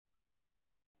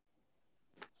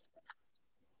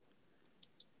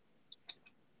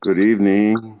Good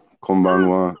evening. Oh,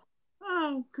 Konbanwa.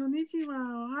 konnichiwa,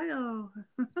 Ohio.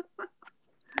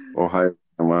 Ohayou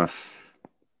gozaimasu.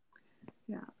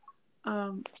 Yeah.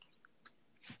 Um,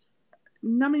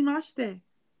 Namimashite.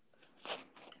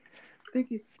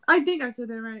 Thank you. I think I said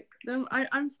that right.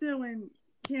 I'm still in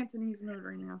Cantonese mode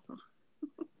right now, so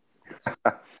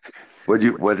What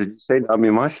did you say?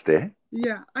 Namimashite?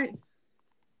 yeah,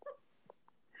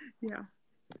 yeah,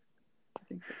 I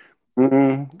think so.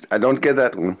 I don't get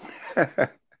that one. My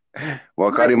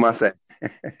Wakarimasen.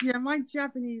 yeah, my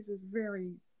Japanese is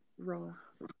very raw.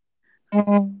 So.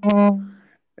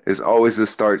 It's always a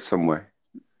start somewhere.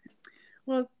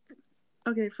 Well,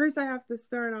 okay. First, I have to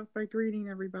start off by greeting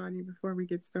everybody before we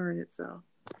get started. So,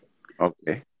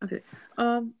 Okay. okay.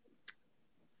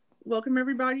 Welcome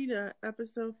everybody to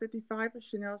episode 55 of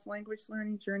Chanel's Language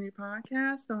Learning Journey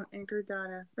podcast on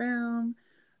Anchor.fm.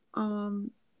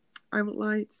 Um, I would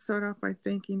like to start off by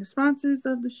thanking the sponsors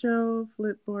of the show,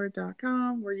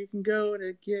 Flipboard.com, where you can go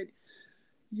to get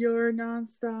your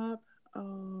nonstop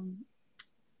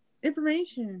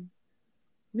information,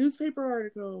 newspaper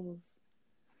articles,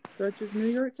 such as New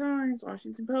York Times,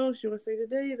 Washington Post, USA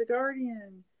Today, The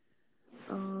Guardian,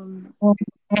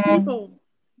 People,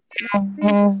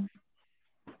 magazine.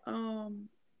 Um,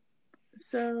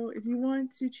 so if you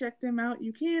want to check them out,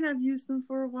 you can. I've used them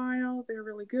for a while. They're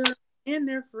really good and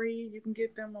they're free. You can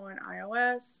get them on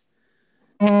iOS.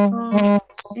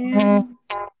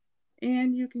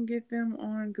 And you can get them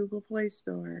on Google Play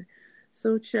Store.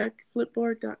 So check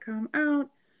flipboard.com out.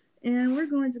 And we're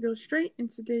going to go straight in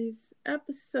today's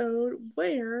episode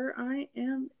where I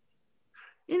am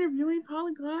interviewing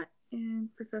polyglot and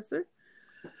Professor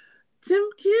Tim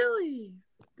Keeley.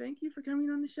 Thank you for coming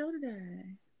on the show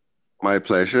today. My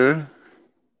pleasure.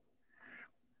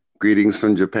 Greetings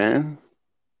from Japan.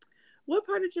 What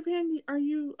part of Japan are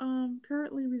you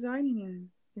currently residing in,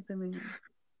 if I may?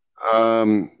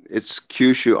 It's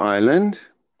Kyushu Island,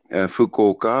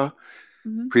 Fukuoka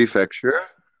Mm-hmm. Prefecture,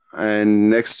 and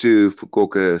next to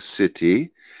Fukuoka City,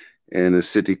 in a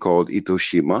city called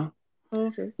Itoshima, Oh,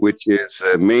 okay. which is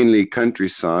mainly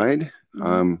countryside.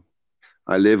 Mm-hmm.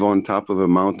 I live on top of a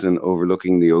mountain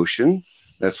overlooking the ocean.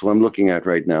 That's what I'm looking at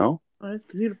right now. Oh, that's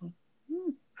beautiful.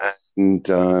 Mm.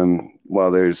 And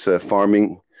well, there's rice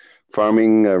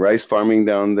farming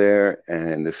down there,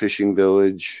 and a fishing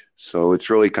village. So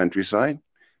it's really countryside.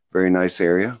 Very nice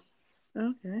area.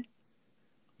 Okay.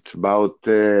 It's about,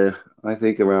 I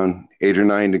think, around 8 or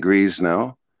 9 degrees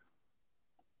now.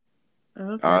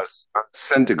 Okay.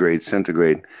 Centigrade.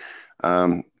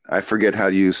 I forget how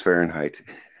to use Fahrenheit.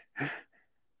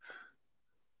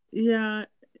 Yeah.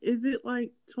 Is it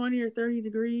like 20 or 30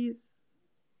 degrees?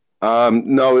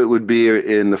 No, it would be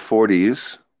in the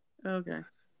 40s. Okay.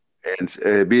 And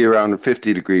it'd be around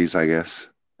 50 degrees, I guess.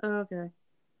 Okay.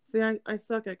 See, I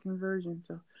suck at conversion,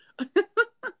 so.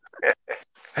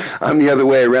 I'm the other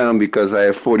way around because I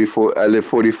have 44. I live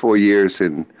 44 years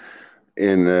in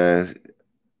uh,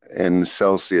 in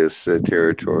Celsius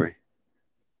territory.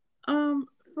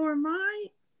 For my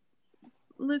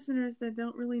listeners that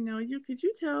don't really know you, could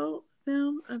you tell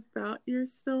them about your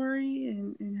story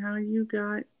and how you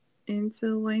got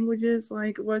into languages?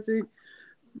 Like, was it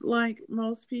like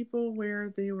most people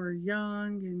where they were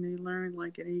young and they learned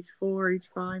like at age 4, age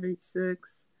 5, age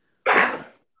 6?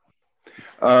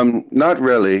 Not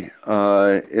really.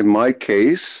 In my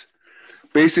case,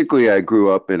 basically, I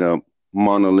grew up in a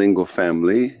monolingual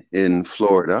family in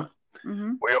Florida.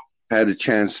 Mm-hmm. We had a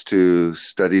chance to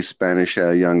study Spanish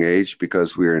at a young age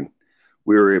because we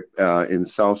were in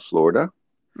South Florida.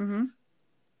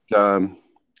 Mm-hmm. Um,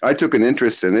 I took an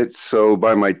interest in it, so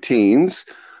by my teens,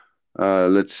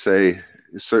 let's say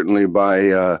certainly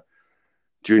by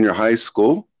junior high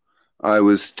school, I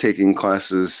was taking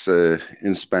classes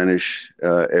in Spanish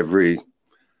every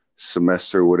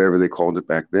semester, whatever they called it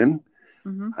back then,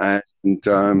 Mm-hmm.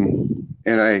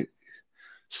 and I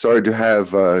started to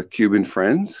have Cuban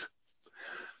friends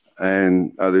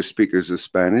and other speakers of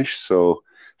Spanish. So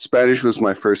Spanish was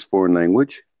my first foreign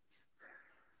language,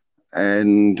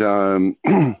 and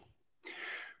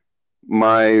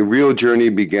my real journey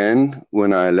began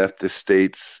when I left the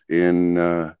States in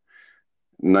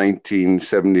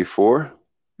 1974,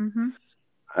 Mm-hmm.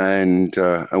 and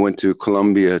I went to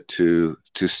Columbia to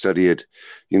study at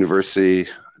university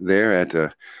there at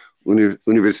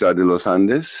Universidad de los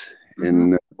Andes Mm-hmm.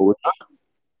 in Bogota.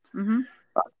 Mm-hmm.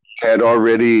 Had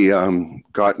already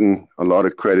gotten a lot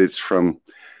of credits from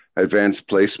advanced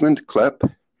placement (CLEP)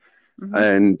 Mm-hmm.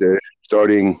 and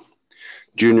starting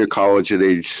junior college at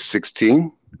age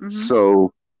 16. Mm-hmm.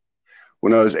 So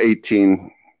when I was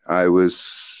 18,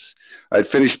 I'd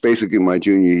finished basically my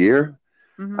junior year.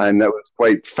 Mm-hmm. and that was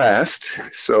quite fast.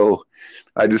 So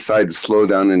I decided to slow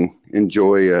down and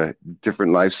enjoy a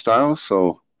different lifestyle.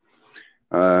 So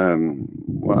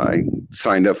well, I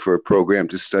signed up for a program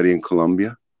to study in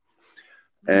Colombia,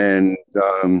 and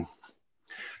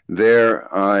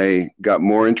there I got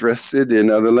more interested in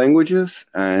other languages,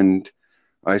 and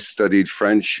I studied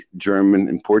French, German,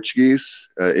 and Portuguese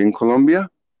in Colombia.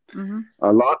 Mm-hmm.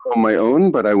 A lot on my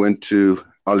own, but I went to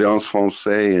Alliance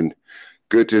Française and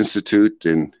Goethe Institute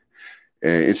and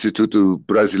Instituto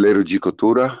Brasileiro de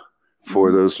Cultura for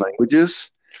Mm-hmm. those languages.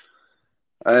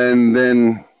 And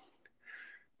then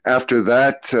after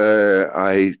that,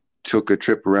 I took a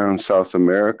trip around South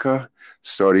America,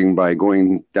 starting by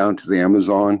going down to the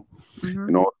Amazon Mm-hmm.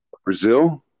 and all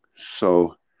Brazil.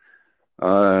 So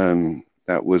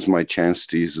that was my chance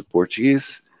to use the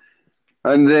Portuguese.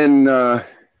 And then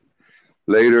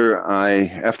later,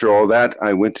 after all that,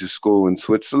 I went to school in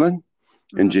Switzerland,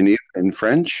 in Mm-hmm. Geneva, in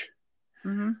French.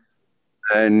 Mm-hmm.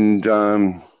 And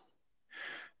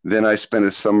then I spent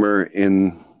a summer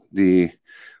in the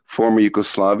former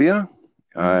Yugoslavia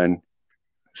and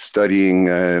studying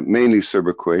mainly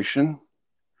Serbo-Croatian.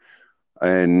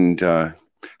 And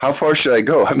how far should I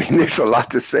go? I mean, there's a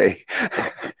lot to say.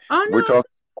 Oh We're no,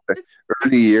 talking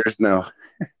early years now.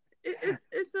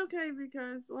 it's okay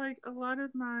because like a lot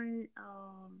of my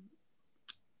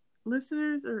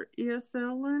listeners are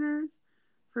ESL learners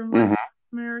from like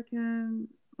Mhm.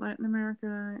 Latin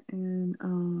America,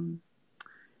 and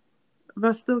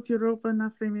Vostok Europa,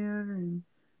 например, and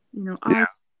Yeah. Asia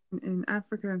and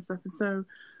Africa and stuff. And so,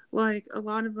 like a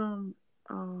lot of them,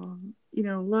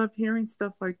 love hearing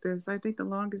stuff like this. I think the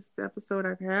longest episode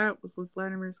I've had was with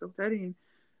Vladimir Skoltedi, and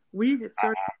we had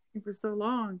started for so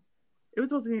long. It was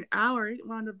supposed to be an hour. It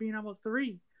wound up being almost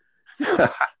 3. So,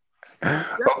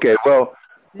 Okay. Well,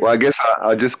 yeah. I guess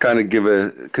I'll just kind of give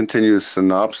a continuous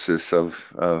synopsis of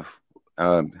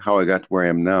how I got to where I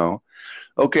am now.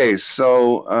 Okay,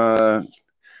 so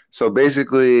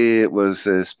basically it was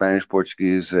Spanish,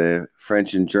 Portuguese,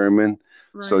 French, and German.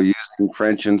 So Right. using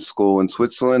French in school in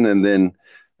Switzerland, and then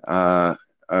uh,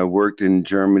 I worked in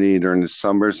Germany during the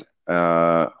summers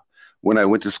when I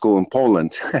went to school in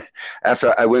Poland.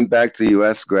 After I went back to the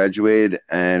U.S., graduated,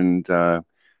 and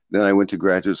then I went to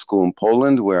graduate school in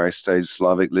Poland where I studied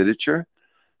Slavic literature,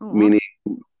 Oh, wow. meaning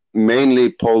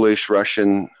mainly Polish,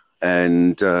 Russian,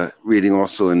 and reading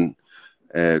also in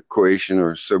Croatian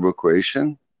or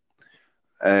Serbo-Croatian.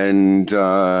 And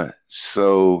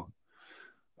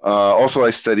also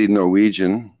I studied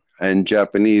Norwegian and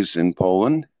Japanese in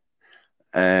Poland.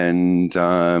 And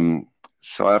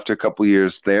so after a couple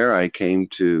years there, I came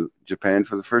to Japan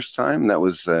for the first time. That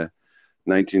was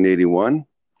 1981.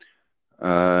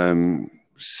 Um,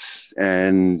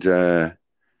 and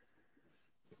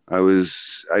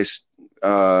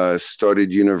I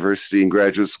started university and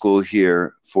graduate school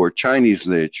here for Chinese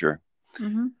literature.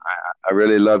 Mm-hmm. I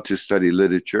really love to study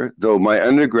literature, though my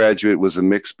undergraduate was a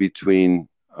mix between.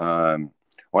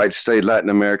 Well, I'd studied Latin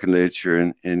American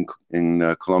literature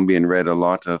in Colombia and read a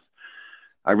lot of.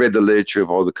 I read the literature of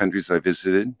all the countries I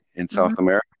visited in Mm-hmm. South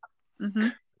America.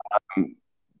 Mm-hmm.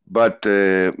 But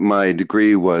my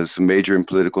degree was a major in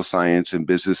political science and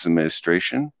business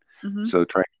administration, Mm-hmm. so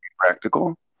trying to be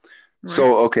practical. Right.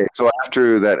 So okay, so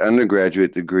after that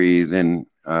undergraduate degree, then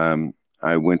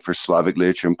I went for Slavic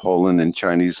literature in Poland and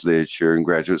Chinese literature in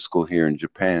graduate school here in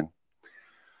Japan.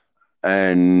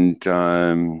 And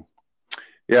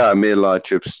yeah, I made a lot of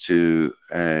trips to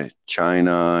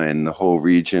China and the whole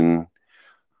region.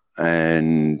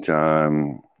 And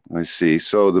let's see.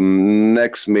 So the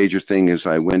next major thing is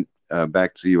I went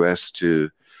back to the U.S. to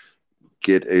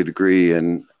get a degree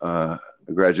in a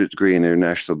graduate degree in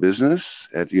international business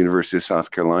at the University of South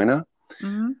Carolina.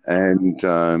 Mm-hmm.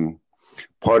 And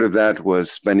part of that was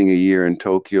spending a year in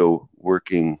Tokyo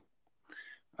working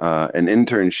an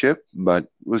internship, but it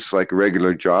was like a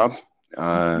regular job,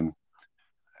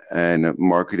 and a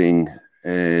marketing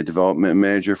development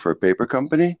manager for a paper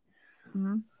company.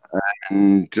 Mm-hmm.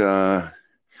 And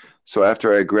so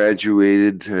after I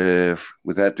graduated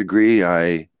with that degree,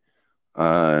 I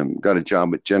got a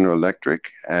job at General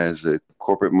Electric as a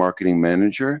corporate marketing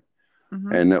manager.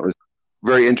 Mm-hmm. And that was a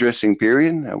very interesting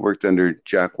period. I worked under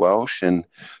Jack Welch. And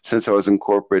since I was in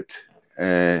corporate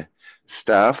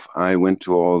staff, I went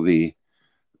to all the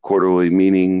quarterly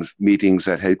meetings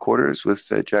at headquarters with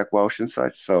Jack Welch and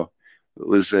such. So it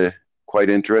was quite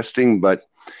interesting, but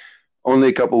only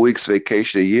a couple of weeks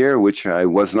vacation a year, which I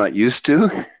was not used to.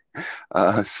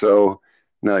 So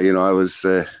now, I was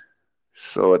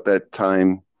so at that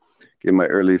time in my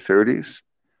early 30s.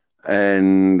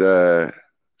 And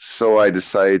so I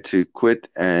decided to quit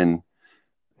and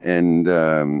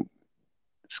and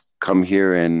come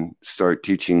here and start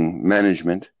teaching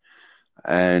management.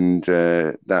 And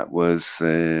that was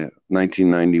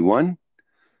 1991.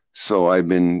 So I've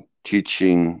been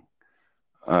teaching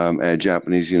at a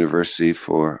Japanese university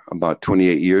for about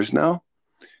 28 years now.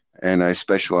 And I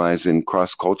specialize in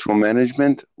cross-cultural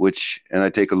management, and I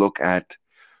take a look at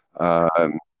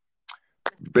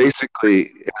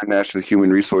basically international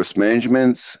human resource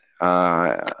management,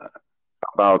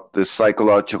 about the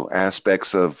psychological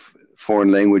aspects of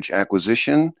foreign language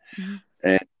acquisition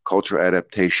and cultural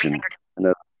adaptation.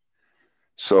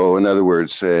 So, in other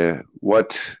words,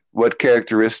 what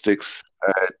characteristics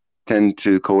tend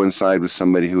to coincide with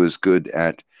somebody who is good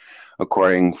at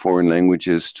acquiring foreign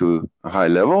languages to a high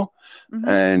level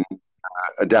and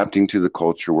adapting to the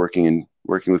culture, working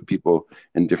with people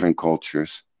in different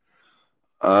cultures.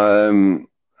 And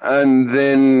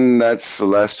then that's the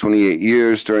last 28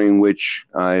 years during which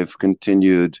I've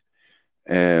continued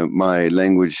my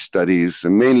language studies,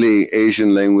 mainly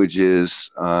Asian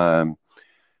languages.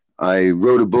 I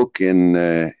wrote a book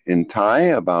in Thai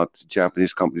about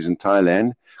Japanese companies in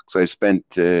Thailand because I spent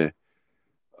a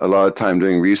lot of time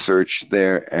doing research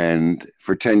there. And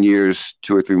for 10 years,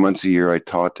 2 or 3 months a year, I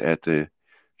taught at the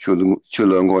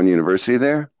Chulalongkorn University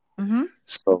there.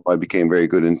 So I became very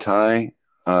good in Thai.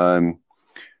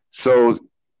 So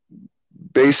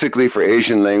basically for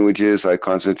Asian languages, I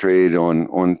concentrated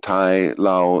on Thai,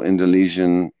 Lao,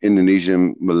 Indonesian,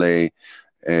 Malay,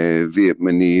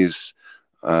 Vietnamese,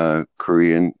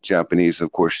 Korean, Japanese,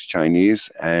 of course, Chinese,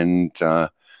 and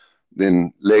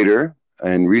then later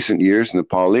in recent years,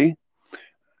 Nepali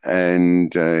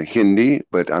and Hindi,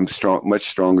 but I'm much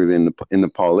stronger in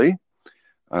Nepali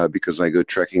because I go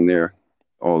trekking there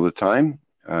all the time.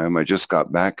 I just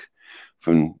got back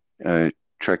from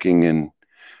trekking in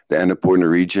the Annapurna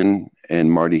region in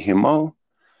Mardi Himal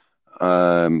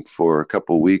for a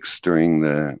couple of weeks during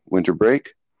the winter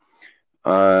break.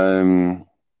 So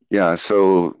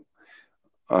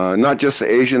not just the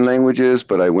Asian languages,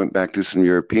 but I went back to some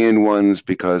European ones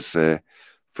because I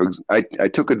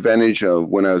took advantage of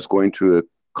when I was going to a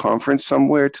conference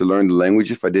somewhere to learn the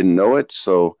language if I didn't know it.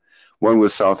 So one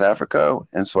was South Africa,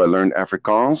 and so I learned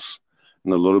Afrikaans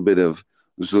and a little bit of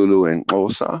Zulu and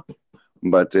Xhosa.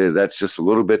 But that's just a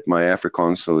little bit. My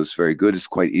Afrikaans, so it's very good. It's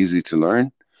quite easy to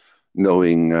learn,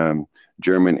 knowing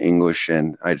German, English,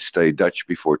 and I'd studied Dutch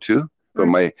before too. But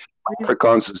my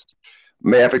Afrikaans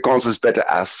is better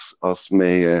as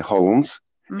my Hollands.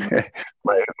 my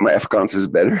Afrikaans is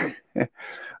better.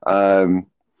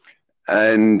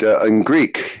 And in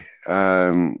Greek,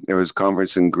 there was a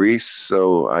conference in Greece,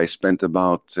 so I spent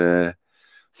about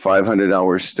 500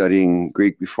 hours studying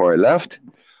Greek before I left.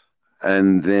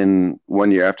 And then 1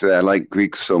 year after that, I liked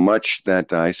Greek so much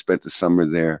that I spent the summer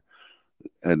there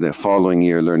the following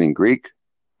year learning Greek.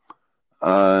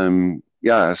 So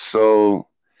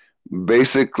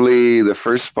basically the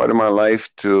first part of my life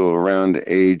to around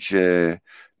age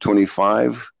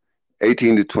 25,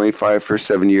 18 to 25, first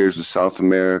 7 years of South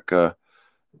America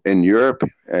and Europe,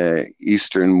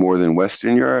 Eastern more than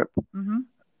Western Europe.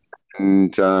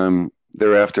 And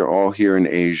thereafter all here in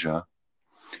Asia.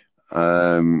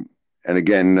 And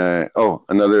again,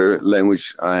 another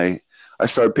language, I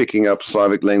started picking up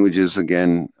Slavic languages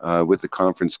again with the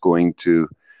conference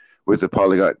with the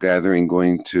Polyglot Gathering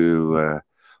going to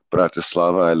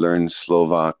Bratislava. I learned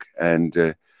Slovak,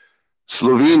 and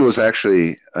Slovene was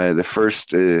actually the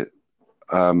first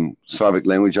Slavic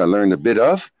language I learned a bit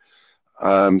of.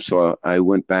 So I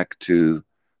went back to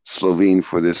Slovene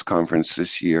for this conference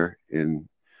this year in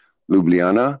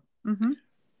Ljubljana.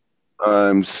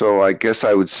 So I guess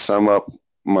I would sum up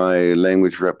my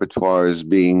language repertoire as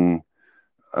being,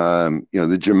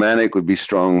 the Germanic would be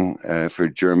strong for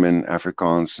German,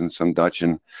 Afrikaans, and some Dutch,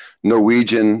 and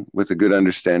Norwegian with a good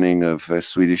understanding of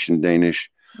Swedish and Danish.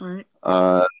 Right.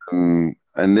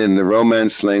 And then the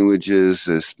Romance languages,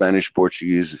 Spanish,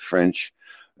 Portuguese, French,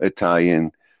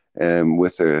 Italian,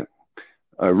 with a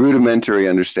rudimentary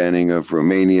understanding of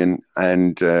Romanian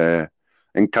and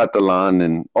Catalan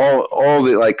and all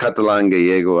the like Catalan,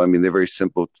 Gallego. I mean, they're very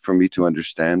simple for me to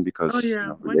understand because. Once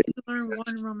you learn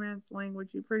one Romance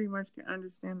language, you pretty much can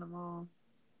understand them all.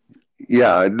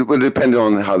 Yeah, it would depend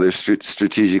on how they're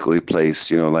strategically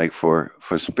placed. Like for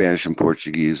Spanish and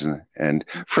Portuguese and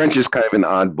French is kind of an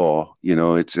oddball.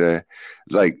 It's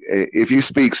like if you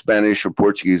speak Spanish or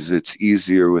Portuguese, it's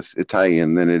easier with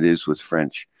Italian than it is with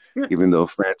French, even though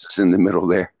France is in the middle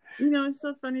there. It's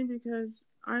so funny because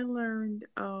I learned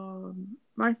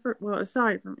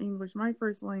aside from English, my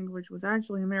first language was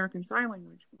actually American Sign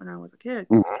Language when I was a kid.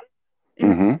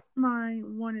 And my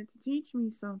wanted to teach me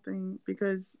something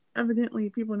because evidently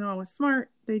people know I was smart.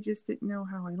 They just didn't know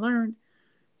how I learned.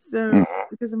 So, Mhm.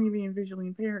 because of me being visually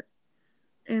impaired,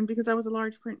 and because I was a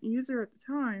large print user at the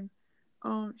time,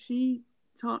 she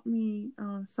taught me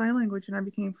sign language, and I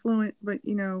became fluent. But if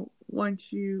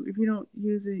you don't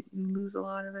use it, you lose a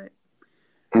lot of it.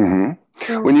 Mhm.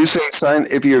 So, When you say sign,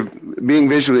 if you're being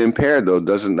visually impaired, though,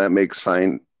 doesn't that make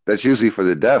sign? That's usually for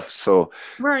the deaf. So,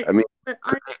 right, I mean, but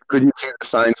could you see the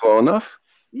signs well enough?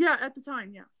 yeah, at the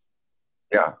time, yes,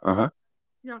 yeah, Yeah. Uh-huh.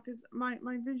 yeah, because my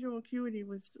visual acuity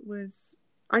was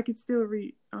I could still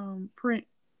read print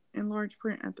and large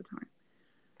print at the time.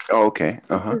 Oh, okay.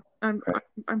 Uh-huh. Because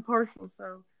I'm partial,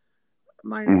 so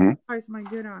my left Mm-hmm. eye is my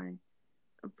good eye,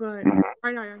 but Mm-hmm.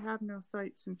 right eye I have no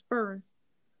sight since birth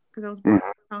because I was born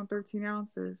Mm-hmm. around 13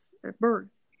 ounces at birth,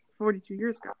 42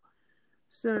 years ago.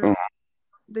 So Mm-hmm.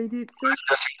 they did surgery.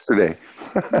 Just yesterday.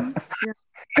 Yeah.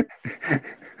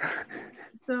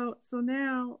 So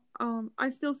now I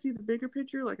still see the bigger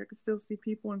picture. Like I can still see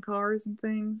people in cars and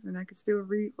things, and I can still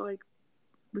read like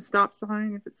the stop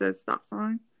sign if it says stop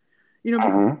sign. Because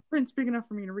Mm-hmm. print's big enough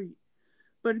for me to read.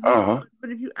 But if you Uh-huh. but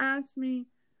if you ask me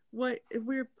what if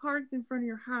we're parked in front of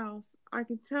your house, I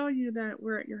can tell you that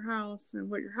we're at your house and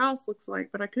what your house looks like,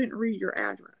 but I couldn't read your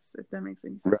address, if that makes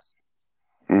any sense.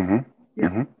 Mm-hmm. Yeah.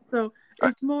 Mm-hmm. So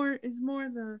it's more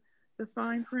the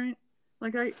fine print.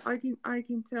 Like I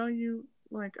can tell you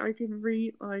like I can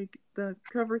read like the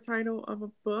cover title of a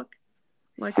book,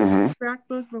 like a Mm-hmm. track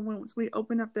book, but once we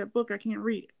open up that book I can't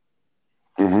read it.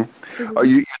 Mm-hmm. Because Are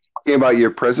you talking about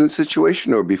your present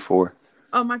situation or before?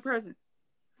 oh my present.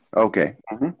 Like Okay.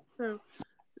 Mm-hmm. so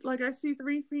like I see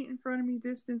 3 feet in front of me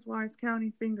distance wise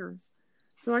counting fingers.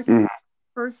 So I can Mm-hmm. read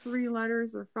the first 3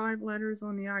 letters or 5 letters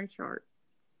on the eye chart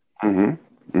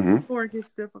Mm-hmm. Mm-hmm. before it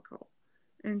gets difficult.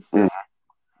 And so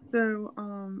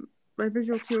my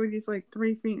visual acuity is like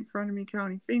 3 feet in front of me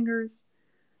counting fingers.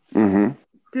 Mm-hmm.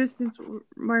 Distance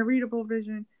my readable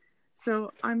vision.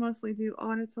 So I mostly do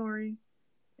auditory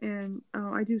and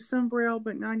I do some braille,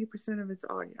 but 90% of it's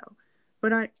audio.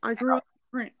 But I grew up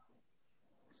in print.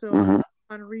 So I learned Mm-hmm.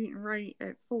 how to read and write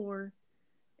at 4,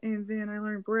 and then I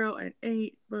learned Braille at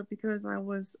 8. But because I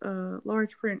was a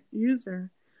large print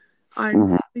user, I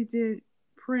Mm-hmm. really did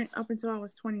print up until I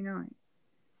was 29,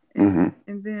 and Mm-hmm.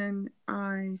 and then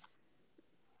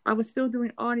I was still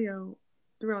doing audio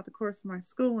throughout the course of my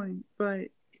schooling, but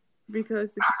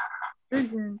because of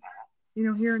vision,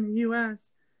 here in the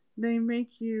U.S., they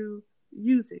make you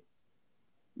use it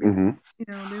because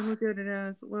Mm-hmm. they look at it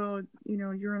as well.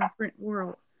 You're in a print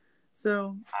world,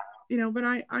 so But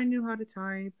I knew how to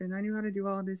type and I knew how to do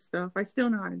all this stuff. I still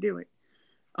know how to do it.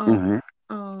 Um,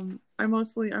 Mm-hmm.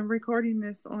 I'm recording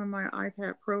this on my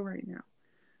iPad Pro right now,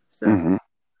 so Mm-hmm.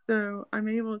 I'm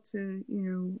able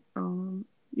to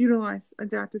utilize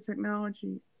adaptive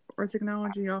technology or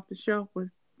technology off the shelf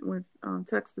with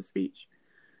text to speech.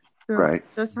 So Right.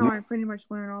 that's how I pretty much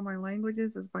learn all my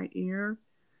languages is by ear.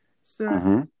 So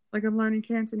Mm-hmm. like I'm learning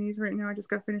Cantonese right now. I just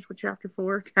got finished with chapter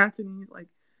 4 Cantonese, like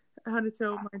how to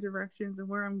tell my directions and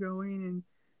where I'm going and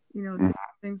different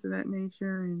things of that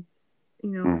nature and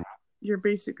you know Mm-hmm. your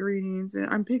basic greetings. And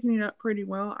I'm picking it up pretty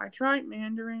well. I tried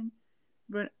Mandarin,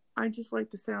 but I just like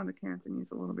the sound of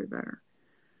Cantonese a little bit better.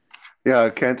 Yeah,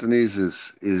 Cantonese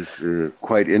is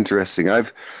quite interesting.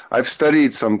 I've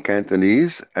studied some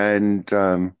Cantonese, and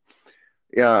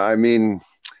yeah, I mean,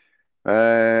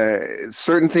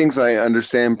 certain things I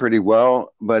understand pretty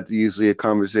well, but usually a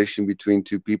conversation between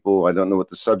two people, I don't know what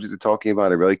the subject they're talking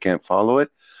about. I really can't follow it.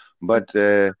 Yeah,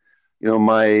 But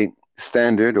my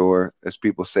standard, or as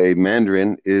people say,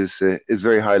 Mandarin, is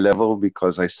very high level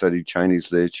because I studied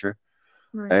Chinese literature.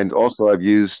 right. And also, I've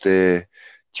used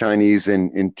Chinese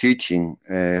in teaching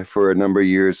for a number of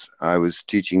years. I was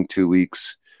teaching 2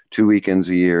 weeks, 2 weekends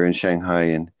a year in Shanghai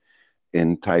and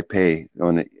in Taipei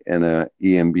on in a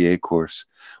EMBA course.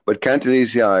 But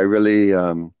Cantonese, yeah, I really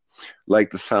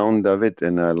like the sound of it,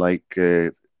 and I like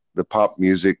the pop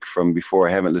music from before.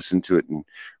 I haven't listened to it in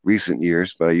recent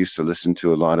years, but I used to listen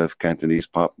to a lot of Cantonese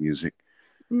pop music.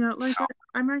 Like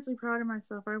I'm actually proud of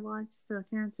myself. I watched a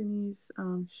Cantonese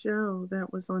show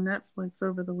that was on Netflix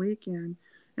over the weekend,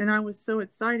 and I was so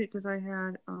excited because I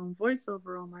had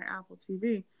voiceover on my Apple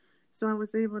TV, so I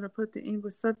was able to put the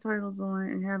English subtitles on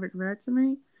and have it read to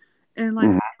me. And like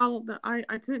Mm-hmm.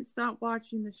 I couldn't stop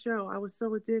watching the show. I was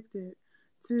so addicted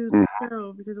to the Mm-hmm.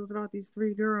 show because it was about these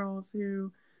 3 girls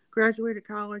who graduated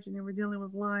college and they were dealing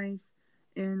with life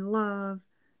and love,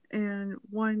 and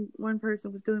one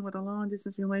person was dealing with a long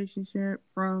distance relationship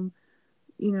from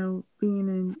being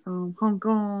in Hong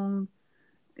Kong,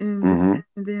 and Mm-hmm.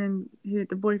 then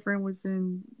the boyfriend was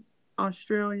in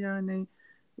Australia, and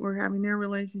were having their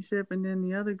relationship, and then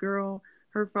the other girl,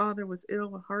 her father was ill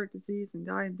with heart disease and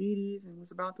diabetes and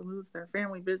was about to lose their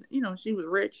family business. She was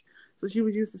rich, so she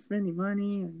was used to spending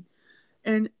money,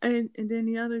 and then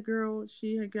the other girl,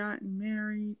 she had gotten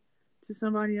married to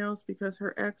somebody else because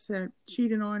her ex had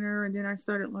cheated on her. And then I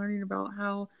started learning about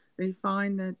how they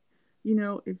find that,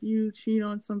 if you cheat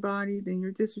on somebody, then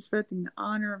you're disrespecting the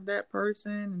honor of that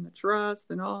person and the trust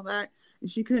and all that. And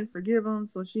she couldn't forgive him,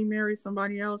 so she married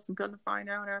somebody else, and come to find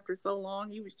out after so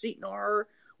long he was cheating on her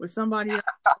with somebody else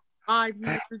 5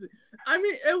 years. I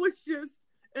mean, it was just,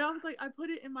 and I was like, I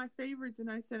put it in my favorites, and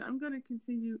I said, I'm going to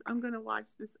continue. I'm going to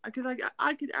watch this because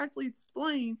I could actually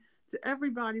explain to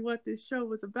everybody what this show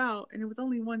was about, and it was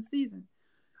only one season.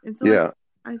 And so Yeah.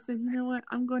 I said, you know what?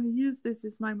 I'm going to use this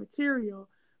as my material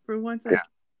for once I get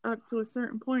up to a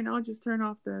certain point. I'll just turn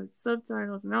off the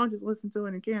subtitles and I'll just listen to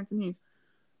it in Cantonese.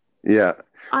 Yeah.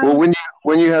 Well,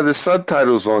 when you have the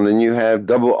subtitles on, then you have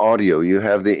double audio. You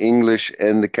have the English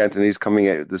and the Cantonese coming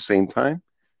at the same time,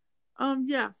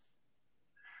 Yes.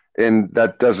 and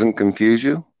that doesn't confuse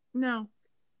you. No.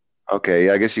 Okay,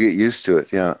 I guess you get used to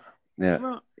it. Yeah. Yeah.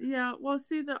 Well, yeah. Well,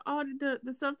 see, the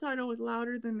subtitle was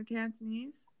louder than the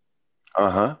Cantonese.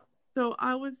 Uh-huh. So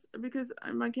because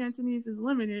my Cantonese is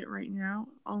limited right now,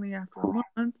 only after a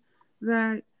month,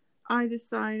 that I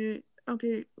decided,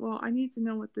 okay, well, I need to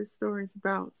know what this story is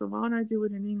about. So why don't I do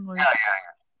it in English? Yeah,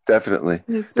 definitely.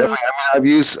 So, Definitely. I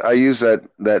mean, I use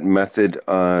that method.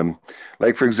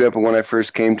 Like for example, when I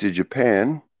first came to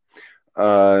Japan,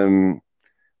 um,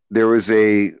 there was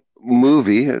a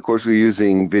movie. Of course, we were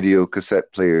using video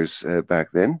cassette players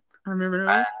back then. I remember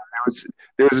those.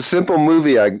 There was a simple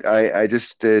movie I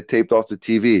just taped off the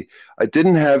TV. I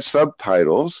didn't have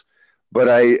subtitles, but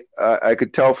I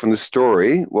could tell from the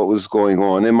story what was going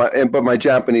on, but my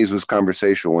Japanese was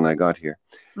conversational when I got here.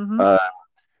 Mm-hmm.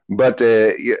 But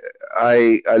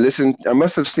I listened. I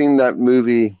must have seen that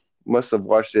movie. Must have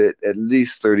watched it at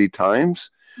least 30 times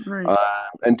Right.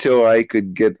 until I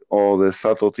could get all the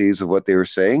subtleties of what they were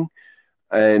saying.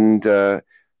 And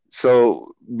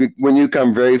when you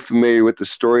become very familiar with the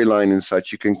storyline and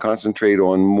such, you can concentrate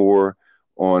on more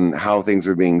on how things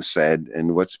are being said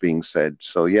and what's being said.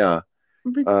 So yeah.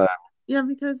 Yeah,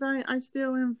 because I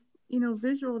still am,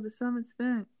 visual to some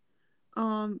extent.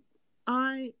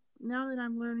 I Now that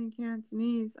I'm learning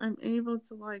Cantonese, I'm able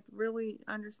to like really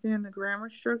understand the grammar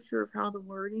structure of how the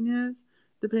wording is,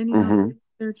 depending on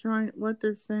what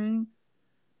they're saying.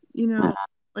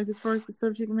 Like as far as the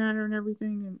subject matter and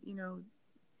everything, and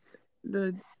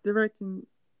the direct and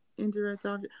indirect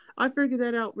object. I figured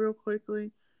that out real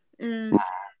quickly, and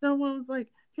someone was like,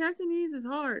 "Cantonese is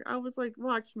hard." I was like,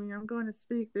 "Watch me! I'm going to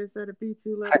speak this at a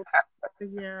B2 level."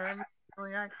 Yeah,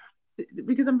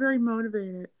 because I'm very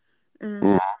motivated,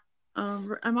 and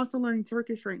I'm also learning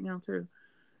Turkish right now too.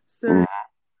 So,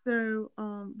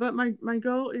 but my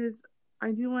goal is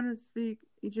I do want to speak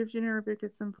Egyptian Arabic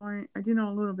at some point. I do know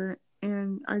a little bit,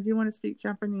 and I do want to speak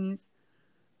Japanese.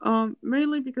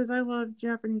 Mainly because I love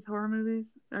Japanese horror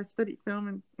movies. I studied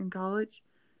film in college,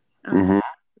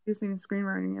 producing and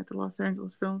screenwriting at the Los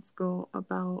Angeles Film School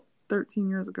about 13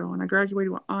 years ago, and I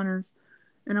graduated with honors.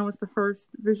 And I was the first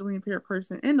visually impaired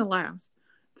person and the last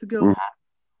to go.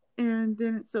 And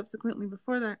then subsequently,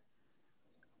 before that,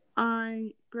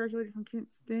 I graduated from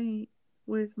Kent State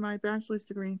with my bachelor's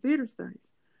degree in theater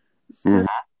studies.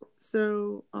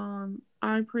 So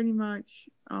I pretty much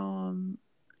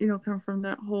come from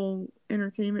that whole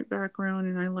entertainment background,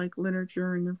 and I like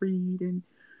literature and to read and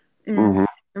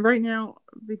right now,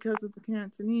 because of the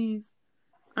Cantonese,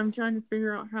 I'm trying to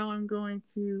figure out how I'm going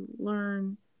to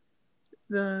learn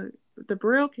the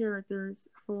Braille characters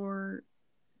for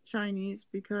Chinese,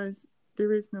 because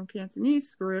there is no Cantonese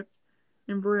script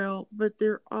in Braille, but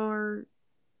there are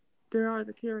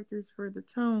the characters for the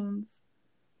tones.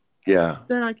 Yeah.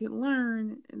 That I could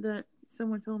learn, that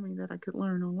someone told me that I could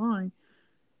learn online.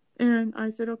 And I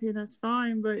said, okay, that's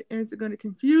fine, but is it going to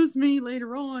confuse me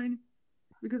later on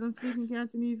because I'm speaking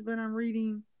Cantonese, but I'm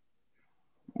reading?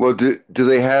 Well, do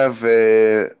they have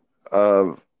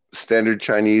standard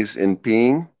Chinese in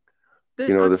Pinyin? The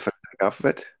phonetic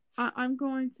alphabet? I'm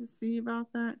going to see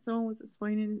about that. Someone was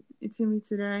explaining it to me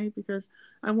today because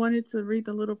I wanted to read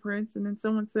The Little Prince, and then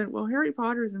someone said, well, Harry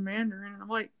Potter is in Mandarin. And I'm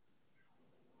like,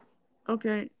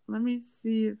 okay, let me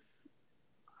see if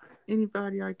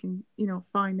anybody I can,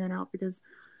 find that out, because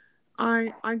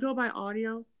I go by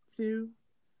audio too,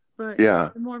 but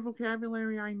the more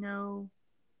vocabulary I know,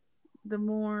 the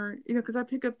more, because I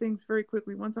pick up things very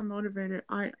quickly. Once I'm motivated,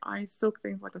 I soak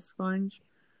things like a sponge.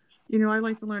 I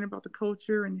like to learn about the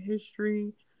culture and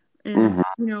history and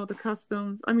Hmm. the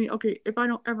customs. I mean, okay, if I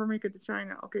don't ever make it to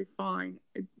China, okay, fine.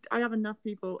 I have enough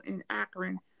people in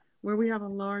Akron where we have a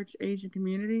large Asian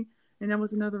community, and that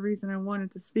was another reason I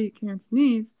wanted to speak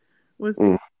Cantonese was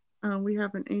Hmm. because we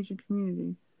have an Asian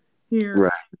community here,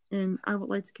 Right. and I would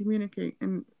like to communicate.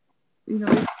 And they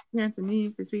speak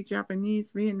Cantonese, they speak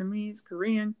Japanese, Vietnamese,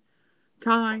 Korean,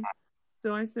 Thai.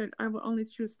 So I said I would only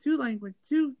choose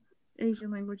two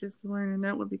Asian languages to learn, and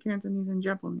that would be Cantonese and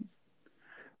Japanese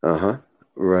Uh-huh.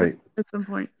 Right. at some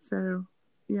point. So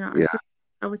yeah, I Yeah. said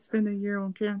I would spend a year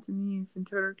on Cantonese and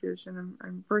Turkish, and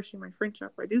I'm brushing my French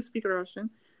up. I do speak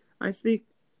Russian. I speak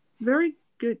very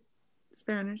good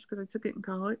Spanish because I took it in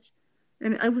college,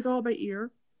 and it was all by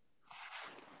ear.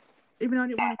 Even though I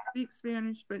didn't want to speak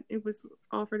Spanish, but it was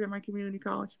offered at my community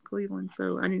college in Cleveland,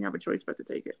 so I didn't have a choice but to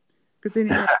take it because they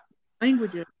didn't have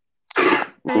languages.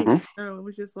 Hmm. So it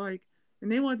was just like,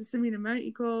 and they wanted to send me to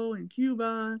Mexico and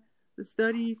Cuba to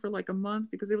study for like a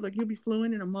month because they were like, you'll be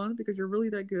fluent in a month because you're really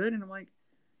that good. And I'm like,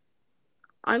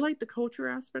 I like the culture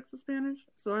aspects of Spanish,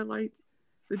 so I liked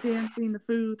the dancing, the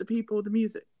food, the people, the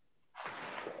music,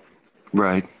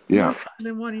 Right. more Yeah.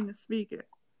 than wanting to speak it.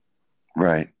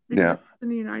 Right. Because Yeah. in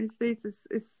the United States,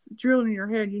 it's drilled in your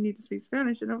head you need to speak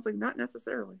Spanish, and I was like, not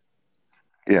necessarily,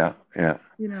 Yeah. Yeah.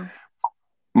 you know.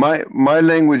 My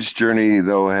language journey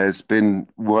though has been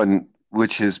one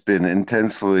which has been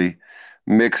intensely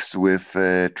mixed with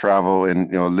travel and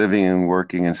living and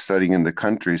working and studying in the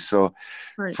country. So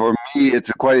Right. for me,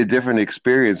 it's quite a different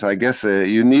experience. I guess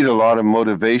you need a lot of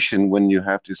motivation when you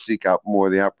have to seek out more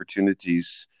of the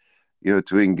opportunities,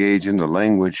 to engage in the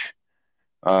language.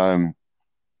 Um,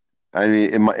 I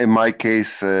mean, in my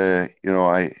case, I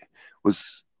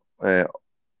was uh,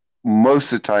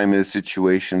 most of the time in a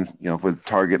situation, for the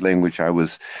target language,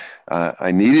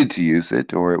 I needed to use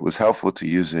it or it was helpful to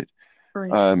use it.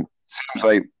 Right. Seems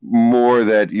like more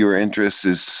that your interest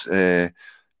is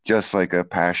just like a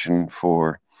passion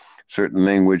for certain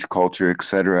language, culture,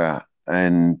 etc.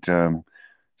 And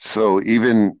so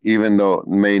even though it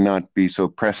may not be so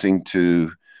pressing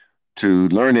to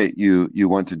learn it, you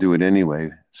want to do it anyway.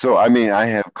 So I mean, I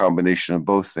have a combination of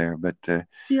both there, but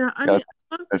Yeah, I yeah, mean,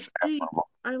 that's admirable.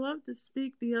 I love to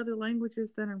speak the other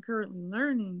languages that I'm currently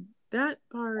learning. That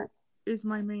part is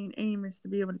my main aim is to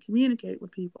be able to communicate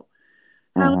with people.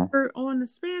 Hmm. However, on the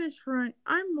Spanish front,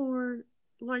 I'm more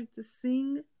like to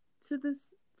sing to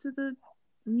this to the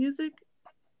music,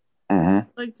 Hmm.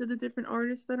 like to the different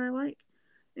artists that I like,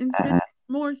 in Spanish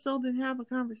Hmm. more so than have a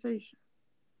conversation.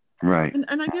 Right.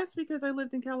 And I guess because I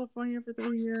lived in California for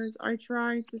 3 years, I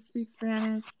tried to speak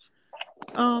Spanish.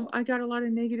 I got a lot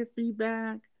of negative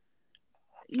feedback,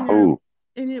 you know, Oh.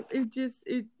 and it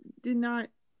did not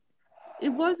it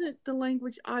wasn't the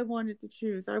language I wanted to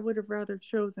choose. I would have rather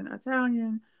chosen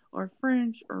Italian or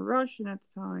French or Russian at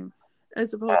the time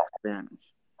as opposed to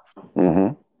Spanish. Hmm.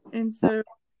 And so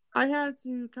I had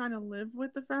to kind of live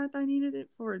with the fact I needed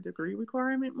it for a degree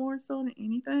requirement more so than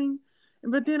anything.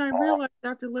 But then I realized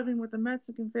after living with a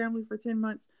Mexican family for 10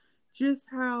 months just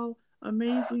how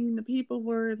amazing the people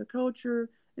were, the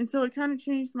culture. And so it kind of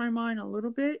changed my mind a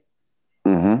little bit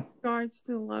Hmm. in regards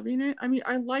to loving it. I mean,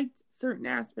 I liked certain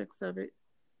aspects of it.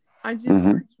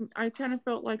 Hmm. I kind of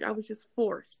felt like I was just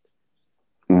forced.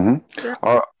 Hmm. That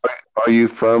Are are you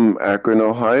from Akron,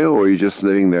 Ohio, or are you just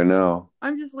living there now?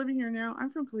 I'm just living here now. I'm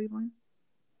from Cleveland.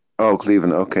 Oh,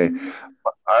 Cleveland. Okay. Mhm.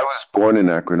 I was born in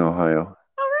Akron, Ohio.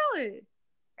 Oh, really?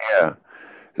 Yeah.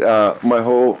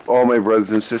 All my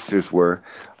brothers and sisters were.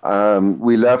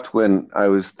 We left when I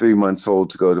was 3 months old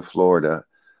to go to Florida.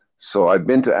 So I've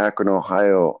been to Akron,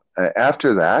 Ohio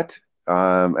after that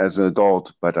as an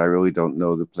adult, but I really don't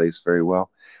know the place very well.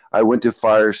 I went to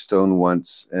Firestone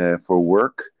once for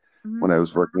work Hmm. when I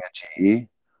was working at GE,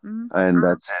 Hmm. and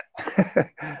that's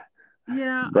it.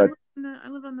 Yeah, But I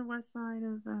live on the west side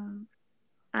of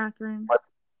Akron.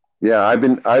 yeah, I've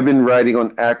been writing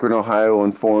on Akron, Ohio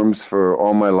on forums for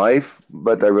all my life,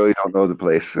 but I really don't know the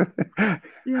place.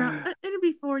 Yeah, it'll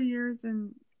be 4 years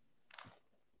in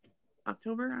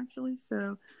October actually.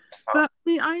 So, but I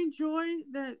mean, I enjoy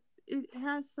that it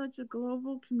has such a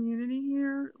global community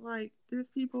here. Like, there's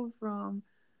people from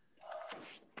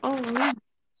all over.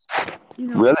 You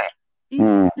know, Really? East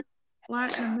Hmm.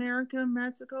 Latin America,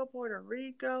 Mexico, Puerto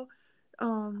Rico.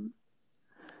 Um,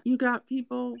 you got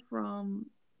people from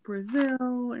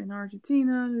Brazil and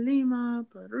Argentina, Lima,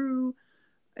 Peru,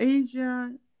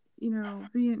 Asia,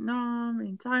 Vietnam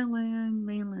and Thailand,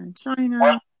 mainland What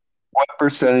China. what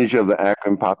percentage of the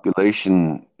Akron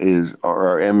population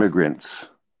are immigrants?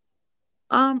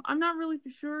 I'm not really for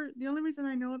sure. The only reason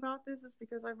I know about this is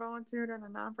because I volunteered at a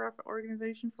nonprofit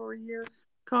organization for a year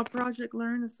called Project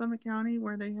Learn of Summit County,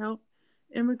 where they help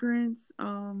immigrants,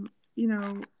 you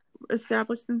know,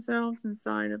 establish themselves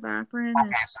inside of Akron.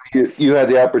 And You had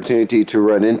the opportunity to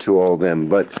run into all of them,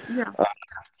 but yes,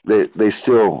 they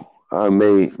still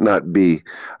may not be.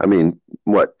 I mean,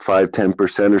 what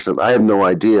 5-10% or something? I have no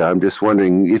idea. I'm just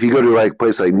wondering if you go to like a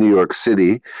place like New York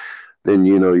City, then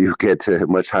you get a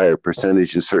much higher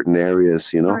percentage in certain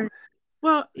areas. right.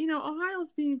 Well,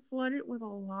 Ohio's being flooded with a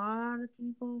lot of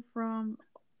people from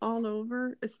all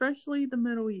over, especially the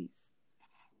Middle East.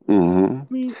 Hmm. I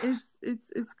mean,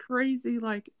 it's crazy.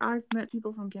 Like I've met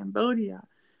people from Cambodia,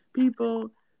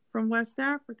 people from West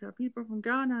Africa, people from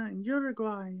Ghana and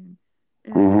Uruguay,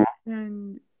 and Hmm.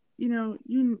 and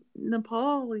you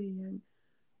Nepali and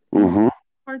Hmm.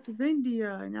 parts of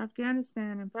India and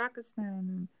Afghanistan and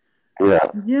Pakistan Yeah.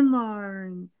 and Myanmar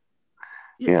and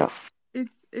it, Yeah. it,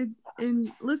 it's it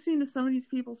and listening to some of these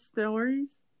people's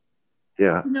stories,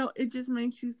 Yeah. it just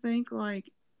makes you think like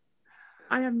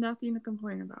I have nothing to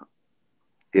complain about.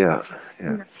 Yeah. You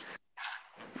Yeah. know,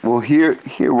 Well, here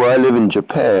where I live in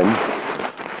Japan,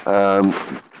 um,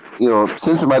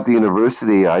 since I'm at the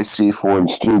university, I see foreign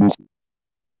students.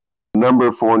 The number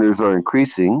of foreigners are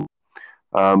increasing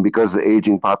because of the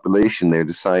aging population. They're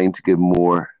deciding to give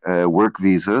more work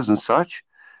visas and such.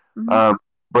 hmm Um,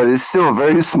 but it's still a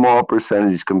very small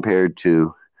percentage compared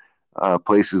to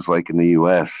places like in the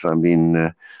U.S. I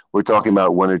mean, we're talking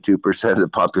about 1 or 2% of the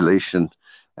population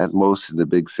at most in the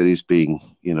big cities being,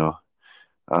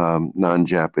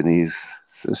 non-Japanese.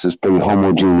 So this is a pretty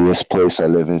homogeneous place I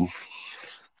live in,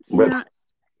 but yeah.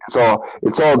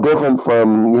 it's all different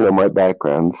from my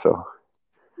background. So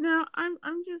Now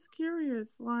I'm just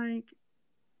curious,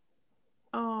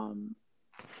 um,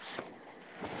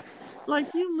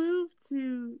 like you moved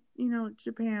to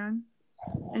Japan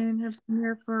and have been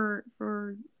there for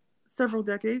several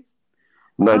decades.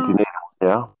 Um, 1980,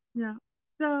 yeah. yeah.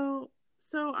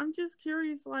 So I'm just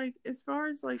curious, like as far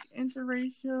as like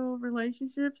interracial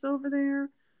relationships over there,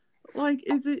 like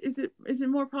is it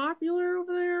more popular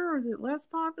over there, or is it less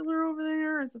popular over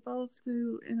there as opposed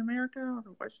to in America or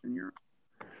Western Europe?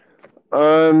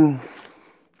 Um.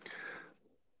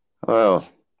 Well,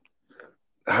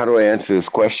 how do I answer this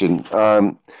question?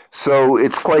 So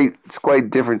it's quite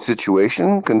different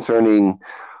situation concerning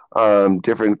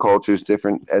different cultures,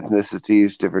 different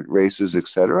ethnicities, different races,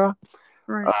 etc.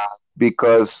 Right.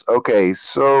 Because okay,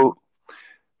 so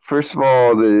first of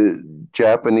all, the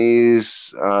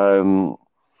Japanese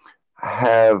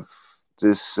have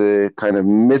this kind of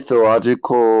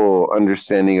mythological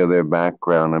understanding of their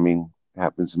background. I mean, it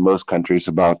happens in most countries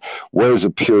about what is a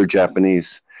pure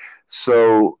Japanese.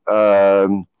 So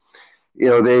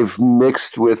they've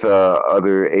mixed with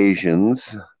other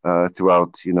Asians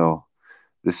throughout the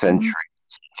hmm century,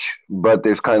 but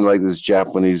there's kind of like this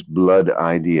Japanese blood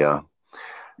idea.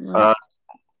 Right. Uh,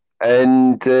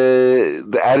 and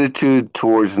the attitude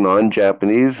towards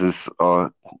non-Japanese has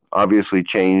obviously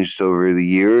changed over the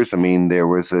years. I mean, there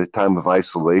was a time of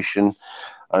isolation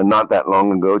not that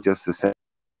long ago, just a second.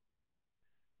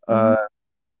 hmm Uh,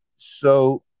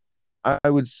 so I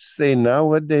would say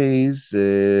nowadays,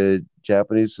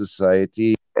 Japanese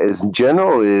society, as in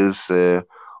general, is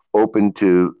open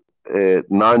to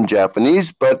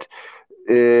non-Japanese, but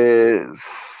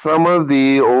some of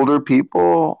the older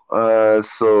people,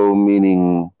 so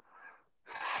meaning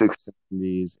 60s,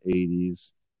 70s,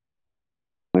 80s,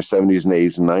 or 70s and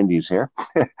 80s and 90s here,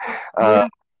 uh, Yeah.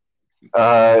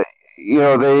 uh,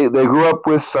 they grew up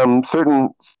with some certain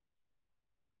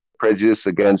prejudice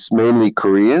against mainly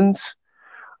Koreans.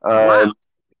 Uh, Wow.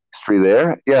 History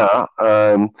there, yeah.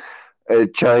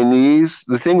 Chinese.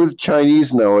 The thing with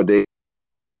Chinese nowadays,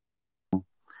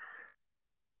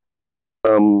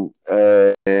 um,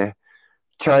 uh,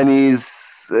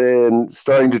 Chinese and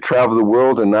starting to travel the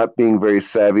world and not being very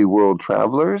savvy world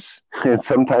travelers, and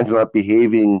sometimes not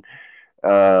behaving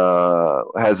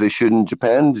as they should in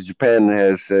Japan. Japan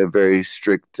has very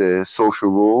strict social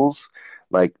rules,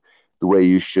 like the way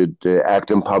you should act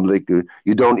in public.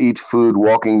 You don't eat food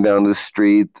walking down the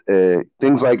street.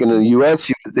 Things like in the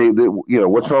U.S.,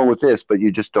 what's wrong with this? But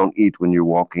you just don't eat when you're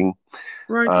walking.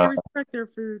 Right. They Uh, respect their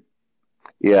food.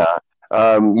 yeah.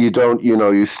 You don't,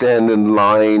 you stand in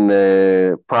line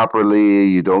properly.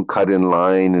 You don't cut in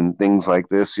line and things like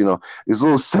this. These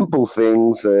little simple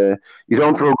things. You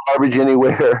don't throw garbage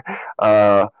anywhere.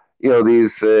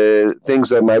 These things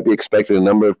that might be expected in a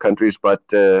number of countries. But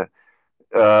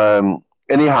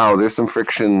anyhow, there's some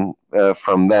friction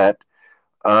from that.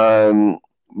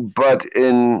 But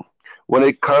when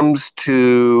it comes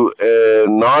to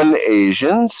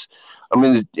non-Asians, I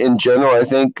mean, in general, I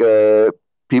think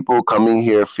people coming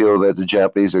here feel that the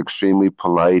Japanese are extremely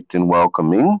polite and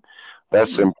welcoming.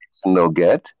 That's the impression they'll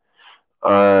get.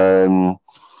 Um,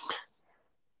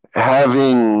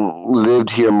 Having lived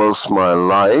here most of my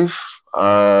life,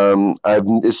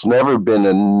 it's never been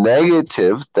a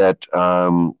negative that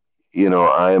I'm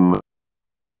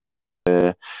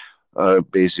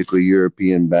basically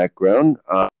European background.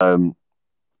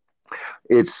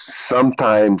 It's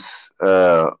sometimes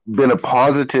been a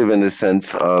positive in the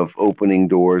sense of opening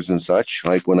doors and such.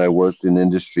 Like when I worked in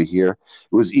industry here,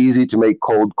 it was easy to make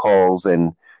cold calls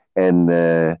and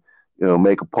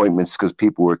make appointments because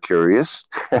people were curious.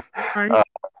 Right.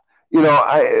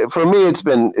 For me, it's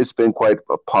been quite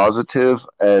a positive,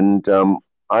 and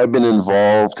I've been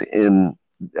involved in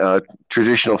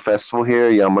traditional festival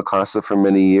here, Yamakasa, for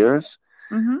many years,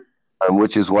 Mm-hmm.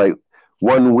 which is like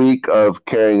 1 week of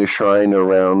carrying a shrine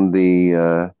around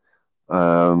the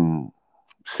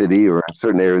city or a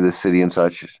certain area of the city and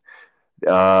such.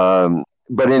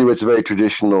 But anyway, it's a very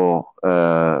traditional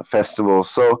festival.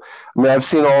 So, I mean, I've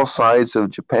seen all sides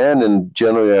of Japan, and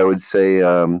generally, I would say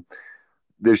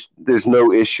there's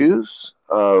no issues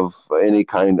of any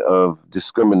kind of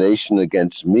discrimination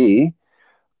against me.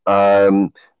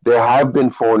 Um, there have been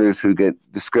foreigners who get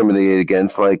discriminated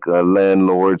against, like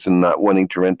landlords and not wanting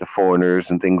to rent to foreigners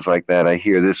and things like that. I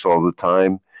hear this all the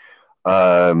time.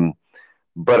 Um,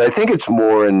 but I think it's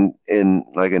more in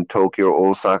like in Tokyo or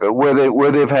Osaka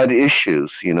where they've had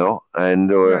issues, and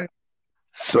Right.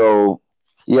 so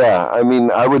yeah. I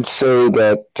mean, I would say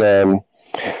that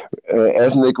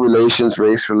ethnic relations,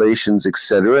 race relations,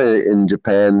 etc. in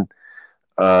Japan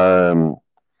um,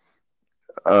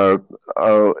 uh,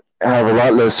 have a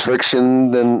lot less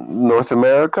friction than North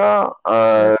America.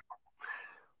 Right.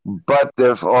 But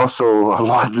there's also a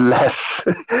lot less.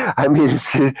 I mean,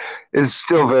 it's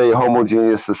still a very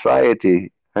homogeneous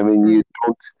society. I mean, Right. you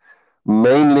don't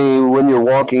mainly when you're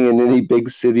walking in any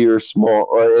big city or small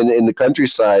or in the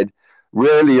countryside,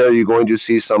 rarely are you going to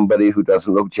see somebody who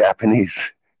doesn't look Japanese,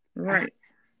 Right.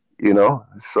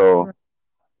 So Right.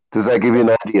 does that give you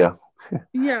an idea?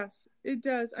 Yes, it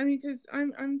does. I mean, because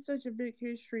I'm such a big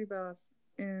history buff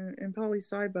and poli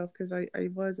sci buff because I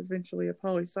was eventually a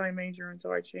poli sci major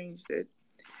until I changed it,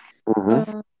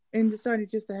 Mm-hmm. uh, and decided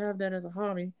just to have that as a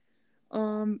hobby.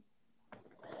 Um,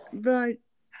 but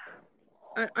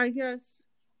I guess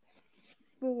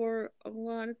for a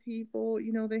lot of people,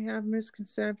 they have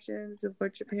misconceptions of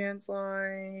what Japan's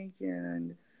like,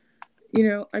 and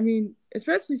I mean,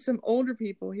 especially some older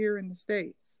people here in the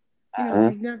States. If Mm-hmm.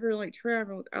 you've never like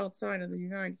traveled outside of the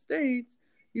United States,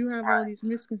 you have all these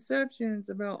misconceptions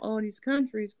about all these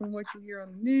countries from what you hear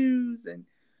on the news. And,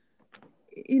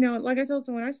 like I told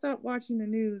someone, I stopped watching the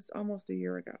news almost a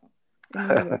year ago in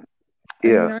the US. I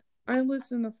Yeah. mean, I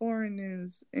listen to foreign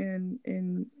news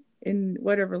in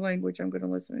whatever language I'm going to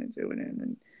listen to it in.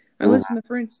 And Mm-hmm. I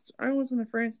listen to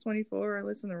France 24, I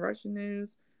listen to Russian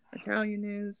news, Italian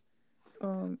news,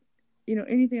 um,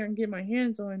 anything I can get my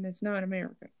hands on that's not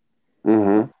American.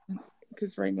 Mm-hmm.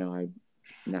 Because right now I'm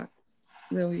not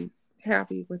really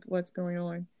happy with what's going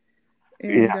on,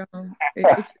 Yeah. and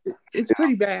it's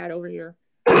pretty bad over here.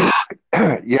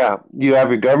 Yeah. You have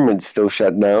your government still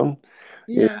shut down.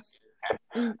 Yeah. Yes,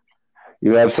 and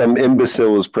You have some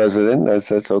imbecile as president.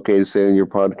 That's okay to say on your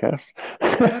podcast.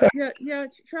 yeah, yeah.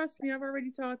 Trust me, I've already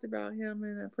talked about him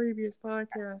in a previous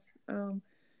podcast. Yeah.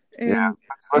 And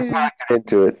Let's and not get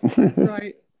into it.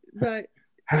 right, but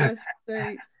let's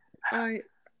say I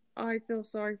I feel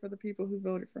sorry for the people who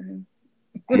voted for him.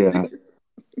 Yeah.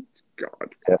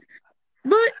 God. Yeah.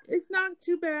 But it's not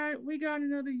too bad. We got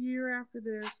another year after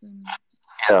this, and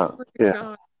Yeah. Yeah.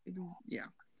 God, yeah.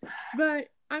 But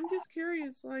I'm just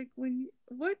curious, like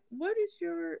what is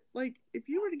your like if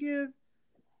you were to give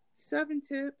 7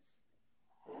 tips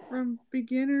from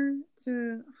beginner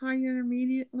to high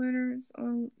intermediate learners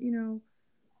on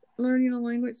learning a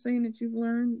language, saying that you've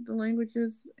learned the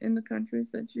languages in the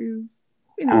countries that you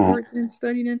Mhm. worked and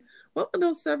studied in, what would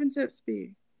those 7 tips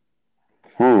be?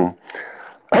 Hmm.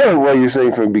 Well, you're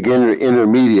saying from beginner to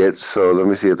intermediate, so let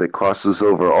me see if it crosses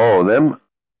over all of them.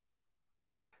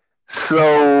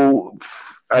 So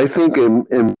I think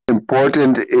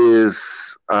important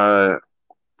is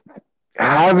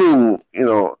having,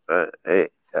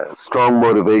 a strong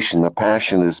motivation. A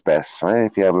passion is best, right?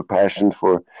 If you have a passion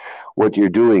for what you're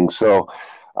doing. So,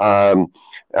 I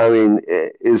mean,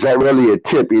 is that really a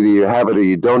tip? Either you have it or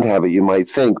you don't have it, you might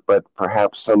think, but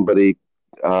perhaps somebody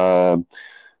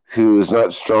who is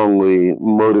not strongly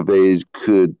motivated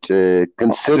could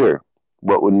consider.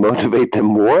 what would motivate them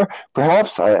more.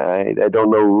 Perhaps I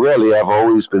don't know really. I've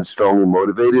always been strongly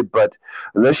motivated, but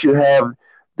unless you have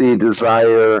the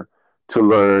desire to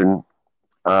learn,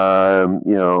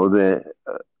 you know,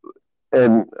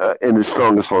 and the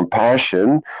strongest form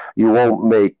passion, you won't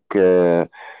make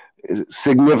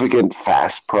significant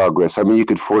fast progress. I mean, you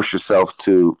could force yourself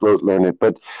to learn it,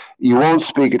 but you won't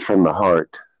speak it from the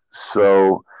heart.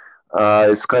 So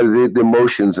it's kind of the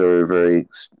emotions are a very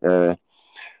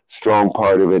strong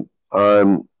part of it.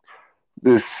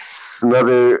 This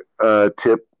another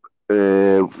tip.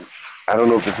 I don't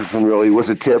know if this is one really was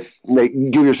a tip.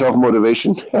 Give yourself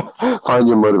motivation. Find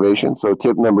your motivation. So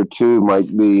tip number 2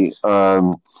 might be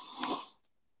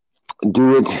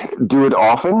do it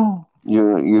often.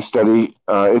 You study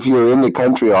if you're in the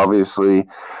country. Obviously,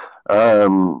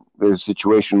 there's a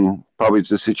situation. Probably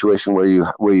it's a situation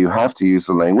where you have to use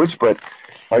the language. But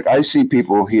like I see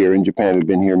people here in Japan who've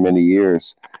been here many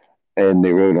years, and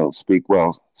they really don't speak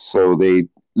well, so they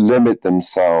limit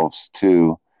themselves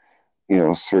to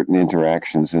certain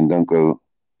interactions and don't go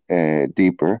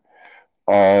deeper.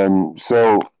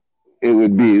 So it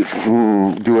would be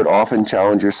do it often,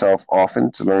 challenge yourself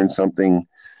often to learn something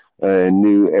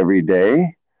new every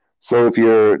day. So if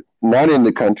you're not in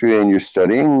the country and you're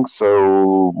studying,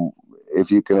 so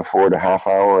if you can afford a half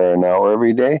hour or an hour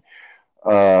every day,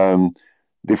 um,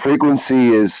 the frequency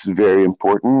is very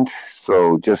important.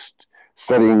 So just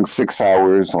studying 6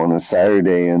 hours on a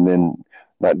Saturday and then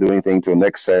not doing anything till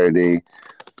next Saturday,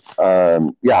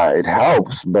 yeah, it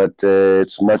helps, but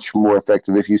it's much more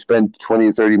effective if you spend 20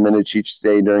 or 30 minutes each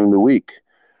day during the week.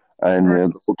 And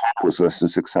Right. the whole time was less than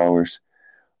 6 hours.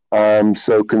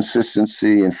 So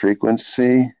consistency and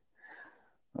frequency.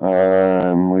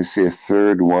 We see a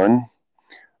third one.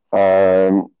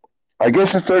 Um, I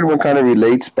guess the third one kind of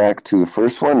relates back to the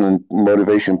first one and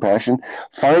motivation, passion.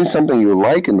 Find something you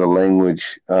like in the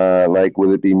language, like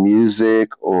whether it be music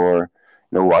or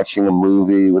watching a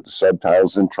movie with the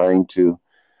subtitles and trying to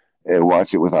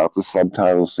watch it without the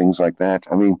subtitles, things like that.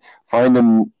 I mean,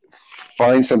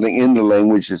 find something in the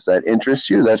languages that interests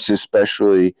you. That's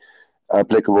especially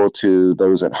applicable to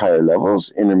those at higher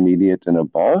levels, intermediate and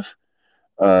above,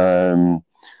 um,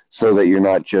 so that you're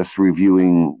not just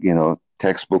reviewing,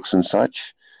 textbooks and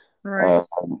such. Right.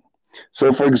 Um,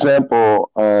 so, for example,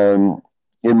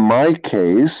 in my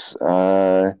case,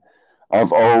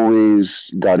 I've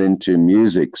always got into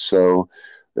music. So,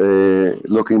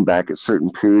 looking back at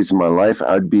certain periods in my life,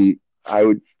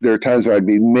 there are times where I'd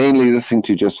be mainly listening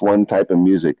to just one type of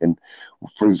music. And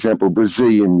for example,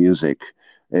 Brazilian music.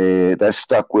 That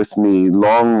stuck with me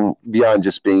long beyond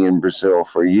just being in Brazil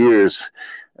for years.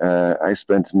 I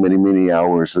spent many, many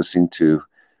hours listening to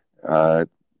uh,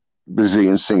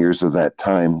 Brazilian singers of that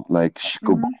time, like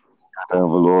Chico Mm-hmm.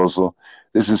 Veloso.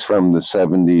 This is from the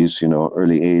 70s,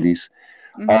 early 80s.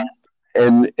 Uh, Mm-hmm.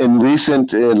 and in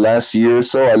recent last year or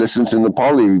so, I listen to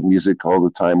Nepali music all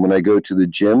the time. When I go to the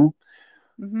gym,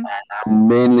 Mm-hmm.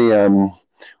 mainly I'm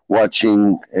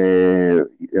watching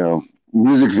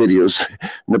music videos,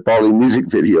 Nepali music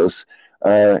videos.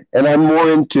 And I'm more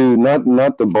into not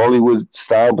the Bollywood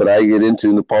style, but I get into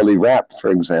Nepali rap, for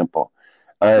example,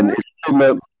 All and right.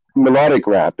 it's melodic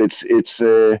rap. It's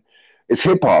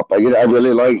hip hop. I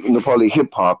really like Nepali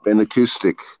hip hop and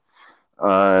acoustic,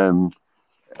 um,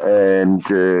 and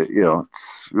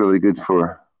it's really good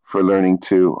for learning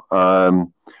too.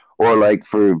 Or like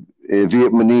for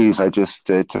Vietnamese, I just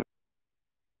took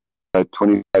a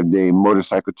 25-day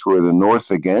motorcycle tour of the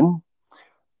north again.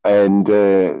 And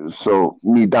so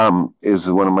Midam is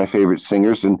one of my favorite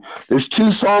singers. And there's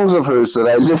 2 songs of hers that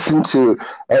I listen to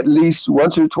at least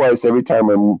once or twice every time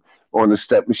I'm on the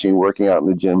step machine working out in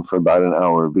the gym for about an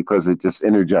hour because it just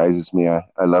energizes me. I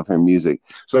love her music.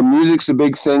 So music's a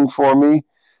big thing for me.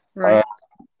 Uh, Right.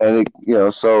 and like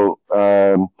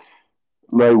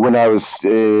when I was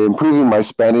improving my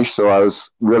Spanish, so I was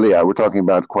really, we're talking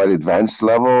about quite advanced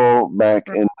level back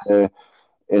Right.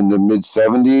 in the mid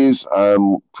 70s.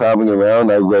 Traveling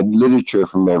around, I read literature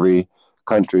from every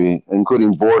country,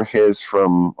 including Borges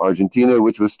from Argentina,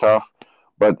 which was tough,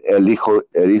 but El Hijo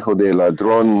de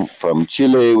Ladrón from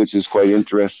Chile, which is quite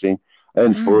interesting.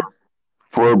 And Mm.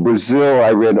 for Brazil,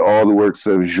 I read all the works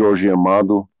of Jorge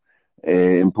Amado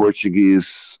in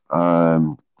Portuguese.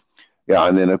 Yeah,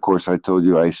 and then of course I told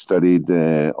you I studied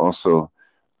also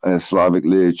Slavic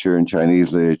literature and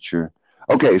Chinese literature.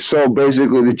 Okay, so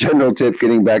basically the general tip,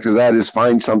 getting back to that, is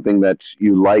find something that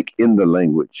you like in the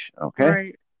language. Okay,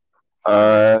 Right. Right.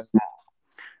 uh,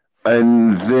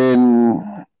 and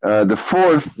then the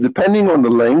fourth, depending on the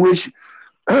language,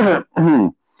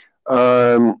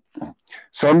 um,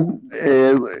 some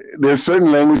there's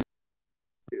certain languages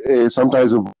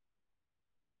sometimes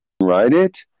write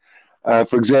it.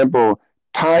 For example,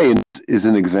 Thai is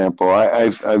an example.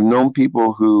 I've known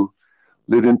people who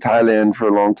lived in Thailand for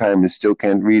a long time and still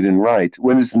can't read and write.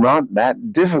 When it's not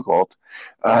that difficult,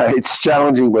 it's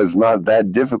challenging, but it's not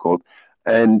that difficult.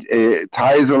 And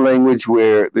Thai is a language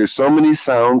where there's so many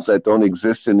sounds that don't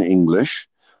exist in English.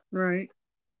 Right.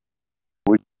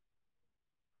 Which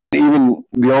even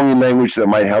the only language that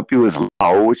might help you is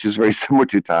Lao, which is very similar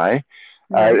to Thai.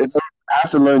 Right. You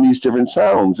have to learn these different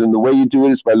sounds, and the way you do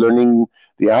it is by learning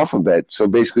the alphabet. So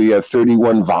basically, you have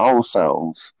 31 vowel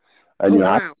sounds, and Oh,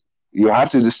 wow. you have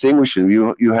to distinguish them.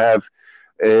 You have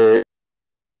uh,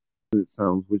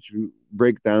 sounds which you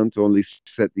break down to only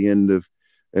at the end of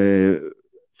uh,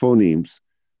 phonemes.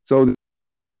 So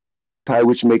Thai,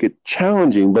 which make it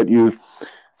challenging, but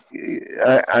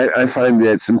I find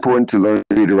that it's important to learn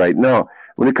to read and write. Now,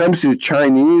 when it comes to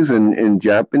Chinese and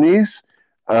Japanese,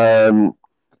 um,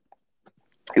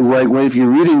 like when if you're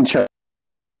reading Chinese,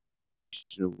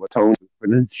 what tone of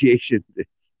pronunciation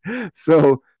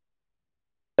so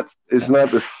it's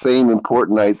not the same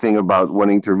important thing about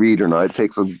wanting to read or not. It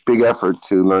takes a big effort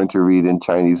to learn to read in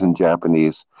Chinese and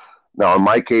Japanese. Now, in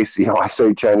my case, I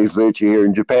studied Chinese literature here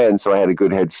in Japan, so I had a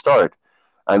good head start.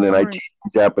 And then I Right. teach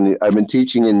Japanese. I've been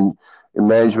teaching in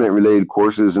management related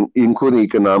courses, including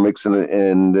economics and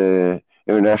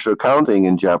international accounting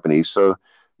in Japanese. So,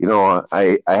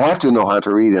 I have to know how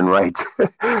to read and write.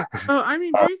 Oh, I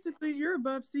mean, basically, you're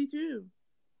above C2.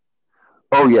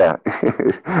 Oh yeah,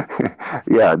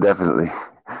 yeah, definitely.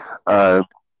 Uh,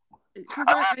 Because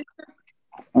I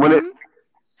when it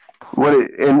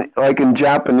mm-hmm. in like in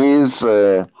Japanese,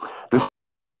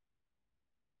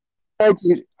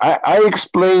 I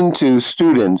explain to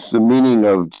students the meaning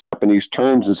of Japanese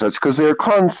terms and such because they're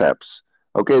concepts.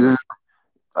 Okay,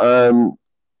 um,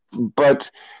 but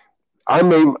I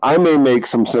may make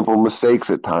some simple mistakes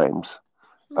at times.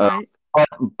 Uh, Right.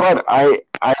 but I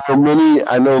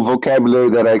know vocabulary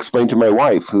that I explain to my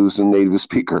wife, who's a native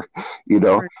speaker. You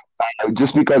know, Right.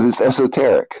 just because it's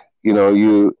esoteric.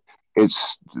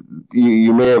 It's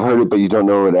you may have heard it, but you don't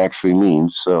know what it actually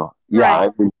means. So yeah,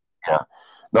 Right. yeah.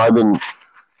 No,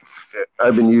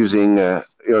 I've been using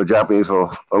Japanese a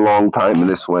long time in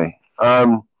this way.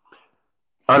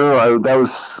 I don't know. That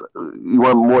was you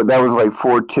want more. That was like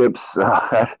 4 tips.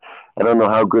 I don't know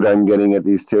how good I'm getting at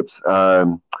these tips.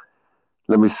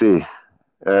 Let me see.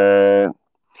 Uh,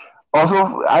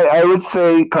 Also, I would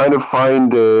say kind of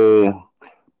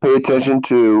pay attention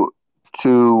to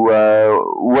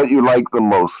what you like the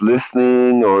most,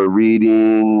 listening or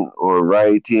reading or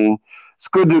writing. It's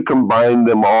good to combine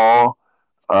them all.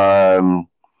 Um,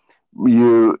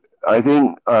 you, I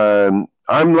think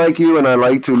I'm like you, and I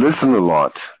like to listen a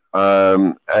lot.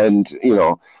 And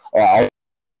I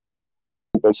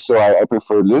so I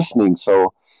prefer listening.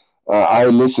 So I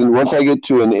listen once I get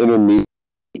to an intermediate,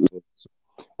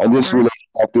 and this Right. relates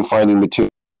back to finding material.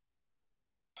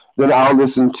 Then I'll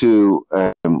listen to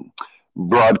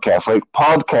broadcasts like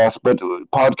podcasts, but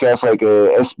podcasts like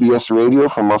SBS Radio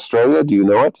from Australia. Do you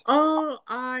know it? Oh,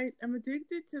 I am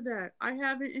addicted to that. I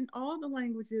have it in all the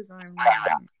languages I'm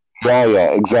learning. Yeah, yeah,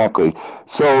 exactly.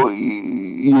 So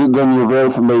then you're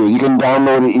very familiar. You can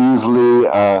download it easily.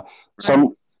 Right.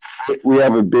 Some We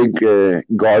have a big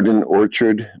garden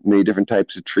orchard, many different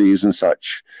types of trees and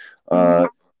such, Mm-hmm. uh,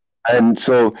 and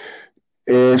so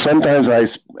sometimes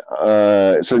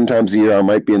certain times a year I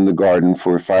might be in the garden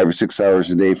for 5 or 6 hours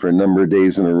a day for a number of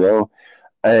days in a row,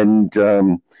 and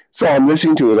so I'm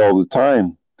listening to it all the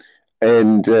time.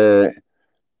 And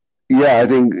yeah, I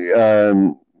think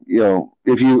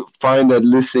if you find that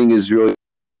listening is really,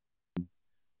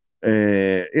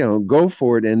 go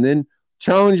for it, and then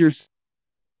challenge your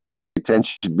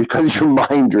attention because your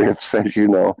mind drifts, as you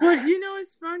know. Well,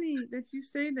 it's funny that you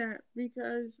say that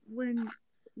because when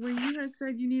you had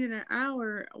said you needed an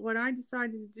hour, what I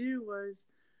decided to do was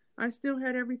I still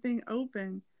had everything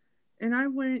open. And I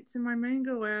went to my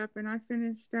Mango app and I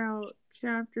finished out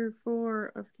chapter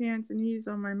 4 of Cantonese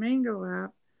on my Mango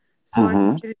app so I could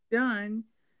Mm-hmm. get it done.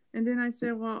 And then I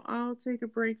said, well, I'll take a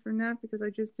break from that because I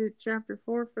just did chapter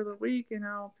 4 for the week and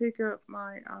I'll pick up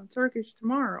my Turkish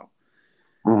tomorrow.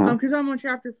 Mm-hmm. Because I'm on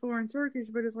chapter 4 in Turkish,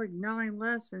 but it's like 9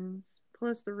 lessons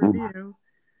plus the Mm-hmm. review.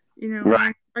 And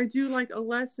Right. I do like a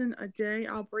lesson a day.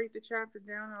 I'll break the chapter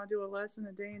down. I'll do a lesson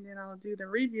a day, and then I'll do the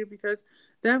review because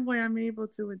that way I'm able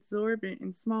to absorb it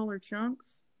in smaller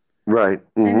chunks, Right.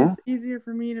 and Mm-hmm. it's easier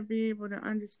for me to be able to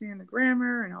understand the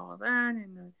grammar and all of that,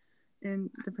 and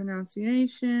the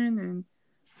pronunciation and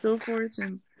so forth.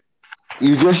 And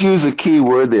You just use a key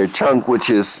word there, chunk, which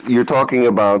is you're talking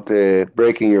about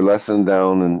breaking your lesson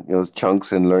down and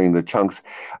chunks and learning the chunks.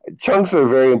 Chunks are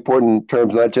very important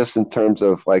terms, not just in terms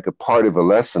of like a part of a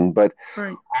lesson, but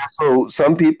Right. also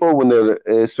some people, when they're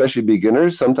especially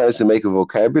beginners, sometimes they make a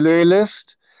vocabulary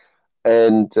list,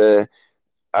 and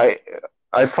I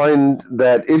I find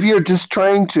that if you're just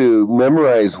trying to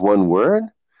memorize one word,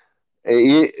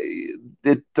 it,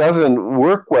 it doesn't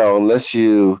work well unless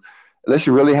you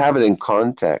really have it in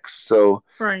context. So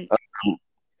Right.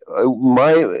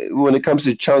 my when it comes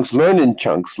to chunks, learn in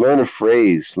chunks, learn a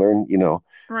phrase, learn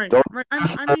Right. don't Right.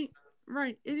 I mean,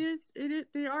 right. It is. It is.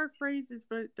 They are phrases,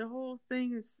 but the whole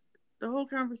thing is the whole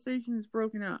conversation is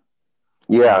broken up.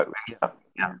 yeah Like,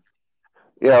 yeah.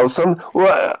 yeah in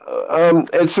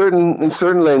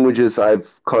certain languages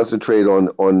I've concentrated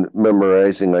on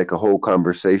memorizing like a whole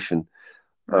conversation,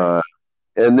 Right. uh,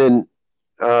 and then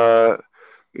uh,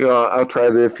 I'll try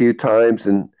that a few times.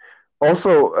 And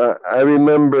also, I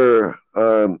remember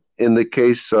in the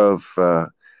case of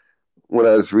when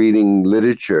I was reading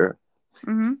literature,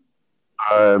 Mm-hmm.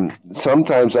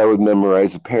 sometimes I would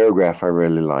memorize a paragraph I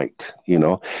really liked.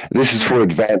 This is for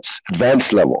Right.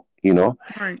 advanced level.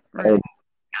 Right. Right.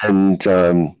 And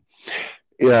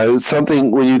yeah, it's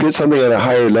something when you get something at a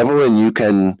higher level and you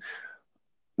can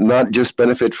not just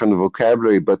benefit from the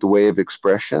vocabulary, but the way of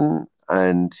expression.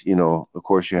 And, of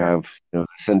course, you Right. have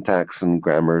syntax and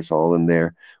grammars all in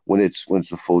there when it's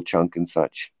a full chunk and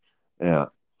such. Yeah.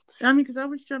 I mean, because I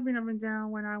was jumping up and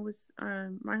down when I was.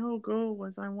 My whole goal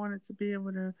was I wanted to be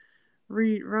able to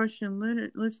read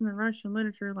listen to Russian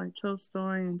literature like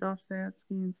Tolstoy and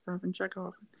Dostoevsky and stuff and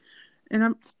Chekhov.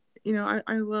 And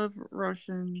I love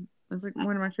Russian. It's like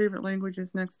one of my favorite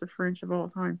languages next to French of all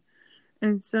time.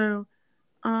 And so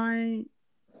I,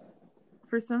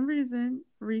 for some reason,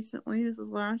 recently, this was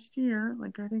last year,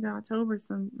 like I think October,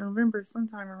 November,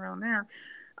 sometime around there,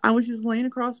 I was just laying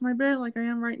across my bed like I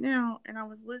am right now, and I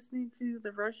was listening to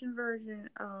the Russian version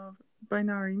of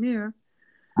Binary Mir,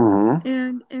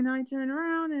 Mm-hmm. and I turned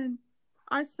around and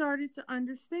I started to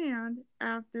understand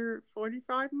after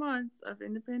 45 months of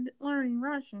independent learning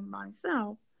Russian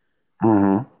myself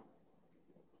Mm-hmm.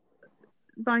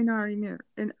 Binary Mirror,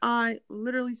 and I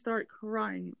literally started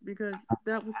crying because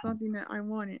that was something that I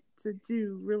wanted to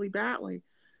do really badly.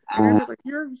 And Mm-hmm. everybody's like,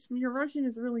 "Your Russian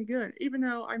is really good," even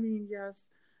though I mean, yes,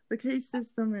 the case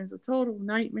system is a total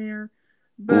nightmare,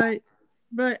 but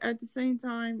at the same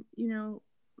time,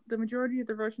 the majority of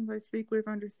the Russians I speak with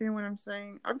understand what I'm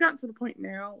saying. I've gotten to the point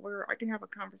now where I can have a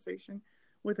conversation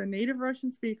with a native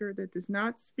Russian speaker that does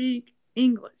not speak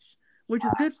English, which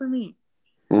is good for me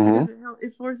Mm-hmm. because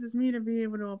it forces me to be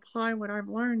able to apply what I've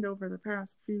learned over the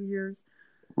past few years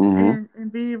Mm-hmm.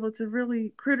 and be able to really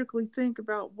critically think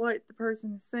about what the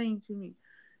person is saying to me.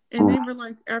 And they were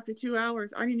like, after 2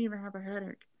 hours, I didn't even have a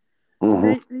headache.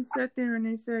 Mm-hmm. They sat there and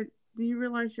they said, "Do you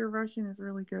realize your Russian is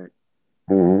really good?"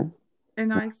 Mm-hmm.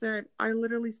 And I said, I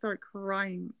literally start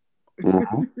crying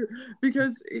Mm-hmm.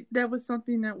 because that was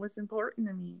something that was important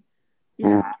to me, you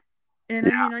Mm-hmm. know. And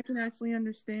I mean, I can actually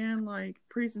understand like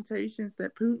presentations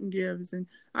that Putin gives. And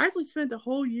I actually spent the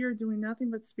whole year doing nothing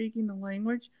but speaking the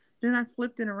language. Then I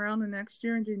flipped it around the next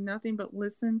year and did nothing but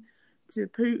listen to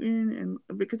Putin, and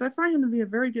because I find him to be a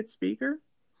very good speaker.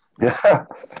 Yeah.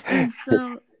 And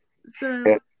so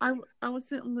I would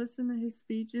sit and listen to his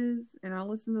speeches, and I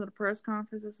listened to the press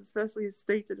conferences, especially his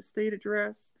state to the state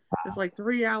address. It's like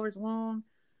 3 hours long,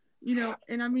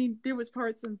 and I mean, there was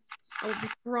parts of I would be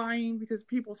crying because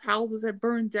people's houses had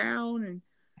burned down, and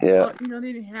Yeah.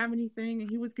 they didn't have anything, and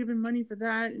he was giving money for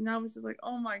that, and I was just like,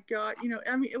 oh my god,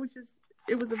 I mean,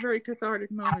 it was a very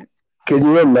cathartic moment. Can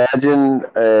you imagine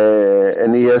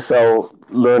an ESL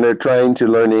learner trying to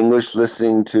learn English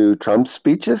listening to Trump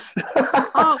speeches?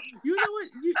 Oh, you know what?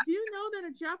 Do you know that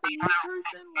a Japanese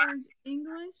person learned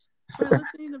English by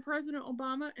listening to President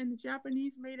Obama, and the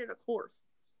Japanese made it a course?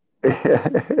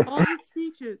 All his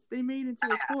speeches they made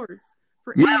into a course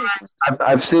for Yeah, English.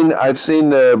 I've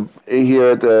seen here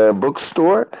at the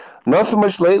bookstore. Not so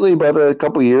much lately, but a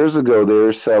couple years ago, they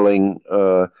were selling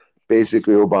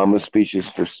basically Obama speeches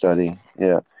for study.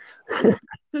 Yeah, Yeah,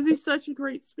 because he's such a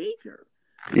great speaker.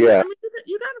 yeah, I mean,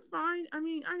 you got to find. I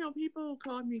mean, I know people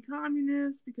called me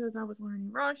communist because I was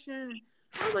learning Russian.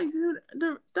 I was like, dude,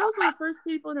 those are the first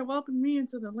people that welcomed me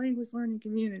into the language learning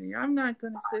community. I'm not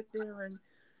going to sit there and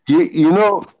you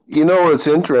know what's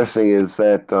interesting is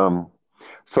that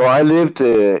so I lived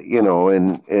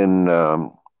in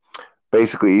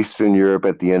basically Eastern Europe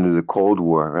at the end of the Cold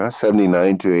War,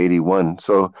 79 to 81.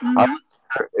 So I mm-hmm,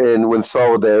 and when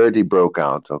Solidarity broke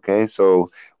out, okay,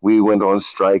 so we went on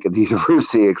strike at the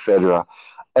university, etc.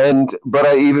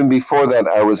 But even before that,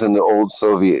 I was in the old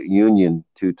Soviet Union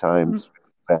 2 times,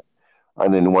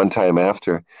 and then one time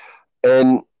after.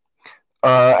 And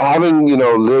having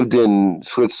lived in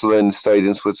Switzerland, studied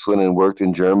in Switzerland, and worked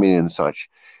in Germany and such,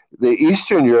 the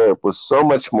Eastern Europe was so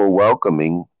much more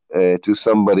welcoming to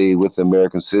somebody with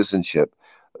American citizenship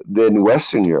than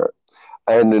Western Europe.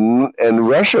 And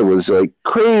Russia was like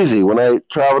crazy. When I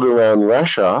traveled around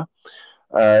Russia,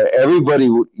 everybody,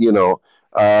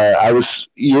 I was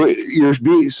you're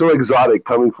being so exotic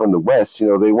coming from the West.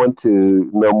 They want to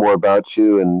know more about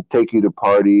you and take you to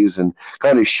parties and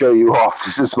kind of show you off.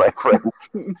 This is my friend.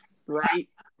 Right.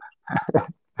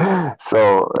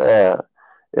 So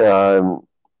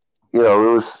it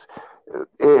was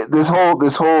this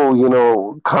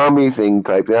whole commie thing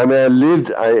type thing. I mean,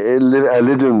 I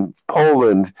lived in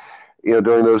Poland,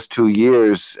 during those 2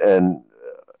 years, and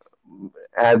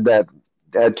add that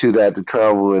add to that the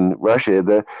travel in Russia,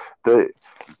 the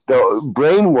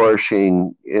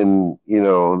brainwashing in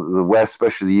the West,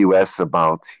 especially the U.S.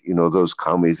 about those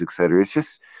commies, etc. It's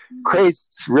just crazy.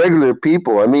 It's regular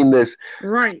people. I mean, this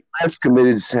Right. has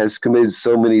committed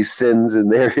so many sins in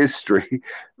their history.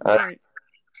 Right.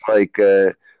 It's like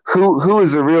who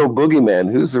is the real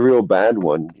boogeyman? Who's the real bad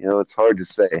one? It's hard to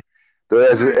say.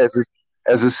 But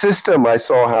as a system, I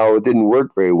saw how it didn't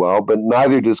work very well. But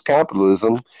neither does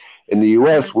capitalism in the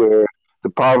U.S., Right. where the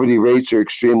poverty rates are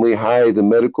extremely high. The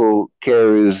medical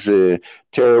care is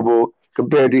terrible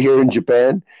compared to here in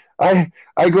Japan. I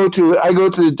go to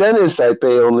the dentist. I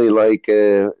pay only like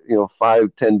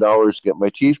 $5-10 to get my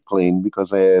teeth cleaned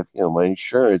because I have my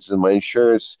insurance, and my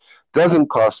insurance doesn't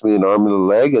cost me an arm and a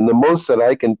leg. And the most that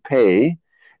I can pay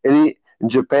in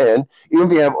Japan, even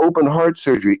if you have open heart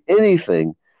surgery,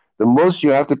 anything, the most you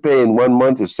have to pay in 1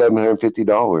 month is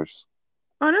 $750.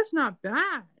 Oh, that's not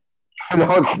bad.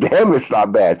 No, it's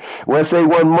not bad. When I say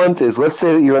 1 month is, let's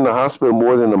say that you're in the hospital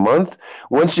more than a month.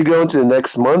 Once you go into the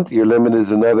next month, your limit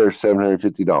is another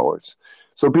 $750.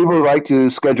 So people like to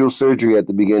schedule surgery at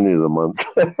the beginning of the month.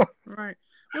 Right.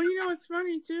 Well, it's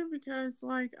funny too because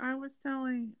like I was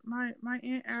telling my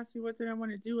aunt asked me what did I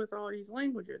want to do with all these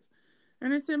languages.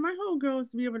 And I said my whole goal is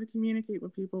to be able to communicate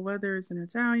with people, whether it's in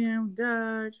Italian,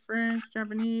 Dutch, French,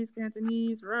 Japanese,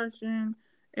 Cantonese, Russian,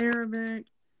 Arabic.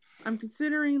 I'm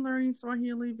considering learning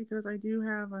Swahili because I do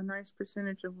have a nice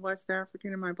percentage of West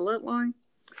African in my bloodline.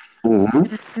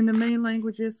 Hmm. And the main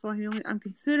language is Swahili. I'm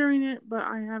considering it, but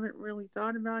I haven't really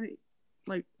thought about it,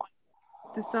 like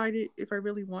decided if I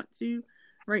really want to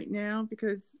right now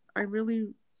because I'm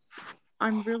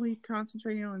really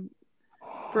concentrating on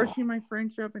brushing my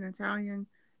French up in Italian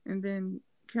and then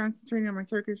concentrating on my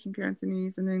Turkish and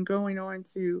Cantonese and then going on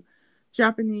to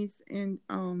Japanese and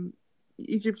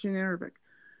Egyptian Arabic.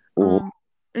 Hmm. Um,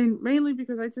 and mainly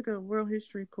because I took a world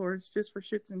history course just for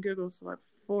shits and giggles like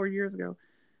 4 years ago.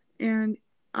 And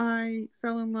I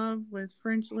fell in love with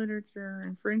French literature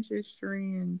and French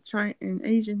history and China and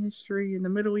Asian history and the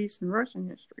Middle East and Russian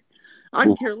history.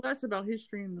 I care less about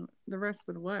history in the rest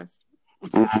of the West.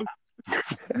 you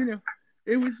know,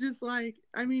 it was just like,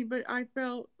 I mean, but I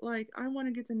felt like I want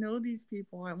to get to know these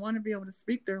people. I want to be able to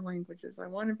speak their languages. I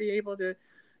want to be able to,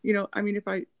 I mean,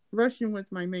 Russian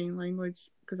was my main language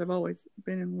because I've always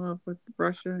been in love with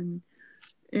Russia.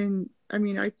 And I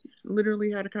mean, I literally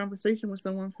had a conversation with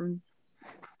someone from,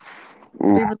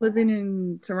 they were living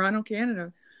in Toronto,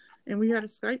 Canada. And we had a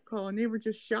Skype call and they were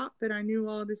just shocked that I knew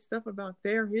all this stuff about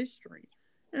their history.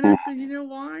 And I said, you know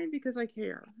why? Because I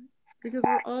care. Because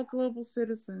we're all global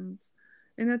citizens.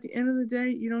 And at the end of the day,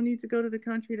 you don't need to go to the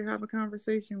country to have a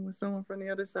conversation with someone from the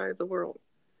other side of the world.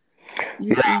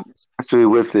 Yeah, especially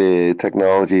with the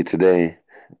technology today.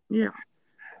 Yeah.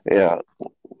 Yeah,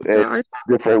 So it's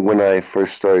different when I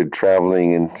first started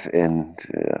traveling, and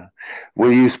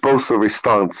when you postal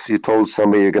response, you told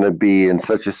somebody you're going to be in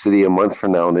such a city a month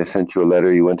from now, and they sent you a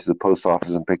letter. You went to the post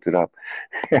office and picked it up.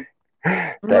 That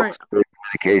right. was great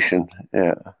communication.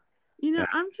 Yeah.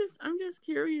 I'm just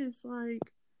curious, like,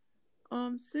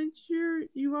 since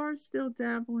you are still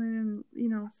dabbling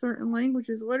in, certain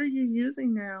languages, what are you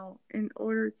using now in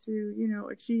order to,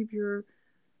 achieve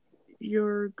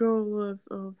your goal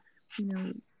of, you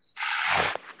know,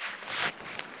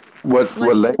 What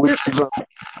like, languages? like,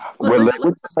 What like, like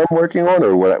languages I'm working on,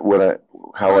 or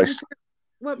how what I. mater-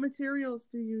 what materials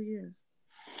do you use?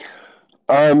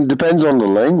 Depends on the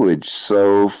language.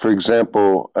 So, for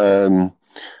example,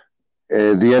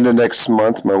 at the end of next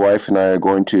month, my wife and I are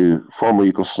going to former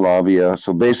Yugoslavia.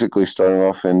 So basically, starting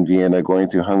off in Vienna, going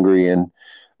to Hungary and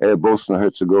Bosnia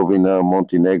Herzegovina,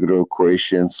 Montenegro,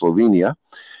 Croatia, and Slovenia.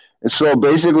 And so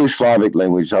basically, Slavic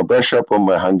language. I'll brush up on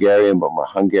my Hungarian, but my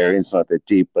Hungarian's not that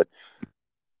deep. But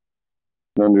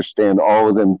can understand all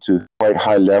of them to quite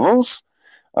high levels.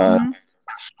 Uh, Mm-hmm.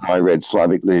 I read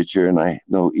Slavic literature, and I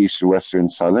know Eastern, Western,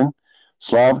 Southern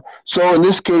Slav. So in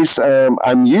this case,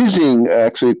 I'm using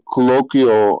actually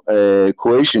colloquial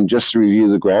Croatian just to review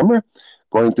the grammar,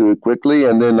 going through it quickly,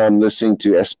 and then I'm listening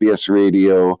to SBS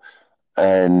radio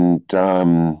and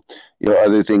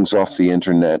other things off the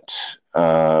internet,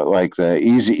 like the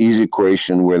Easy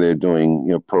Croatian, where they're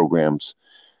doing programs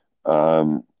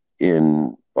um,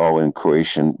 in all in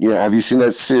Croatian. Yeah, have you seen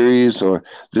that series or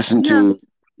listened to?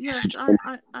 Yes, yes.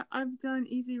 I've done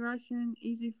easy Russian,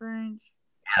 easy French,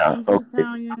 Yeah, easy okay.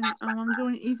 Italian. I'm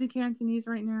doing easy Cantonese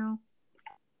right now.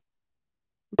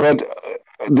 But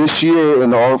this year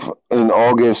in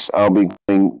August, I'll be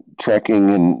going trekking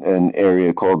in an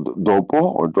area called Dopo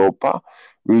or Dopa,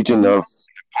 region Mm-hmm. of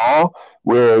Nepal,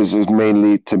 whereas it's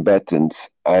mainly Tibetans.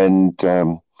 And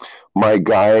my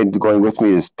guide going with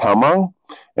me is Tamang,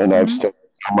 and I've Mm-hmm. studied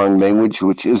Tamang language,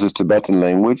 which is a Tibetan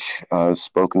language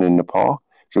spoken in Nepal,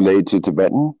 related to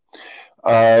Tibetan.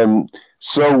 Um,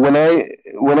 so when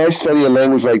I study a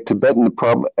language like Tibetan, the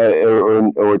problem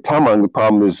or Tamang, the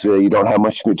problem is you don't have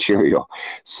much material.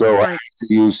 So Right.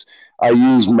 I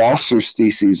use master's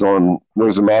theses on.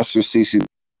 There's a master's thesis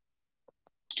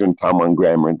in Tamang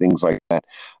grammar and things like that,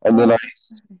 and then I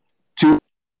Oh, okay. two,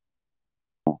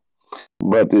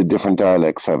 but the different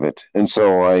dialects of it, and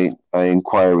so I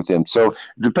inquire with them. So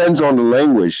it depends on the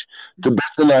language.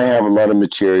 Tibetan, I have a lot of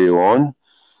material on.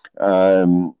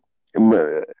 Um,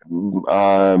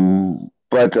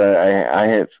 but I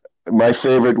have my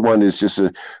favorite one is just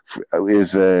a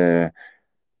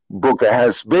book that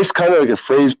has basically kind of like a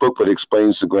phrase book, but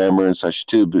explains the grammar and such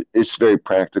too. But it's very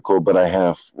practical. But I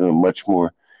have much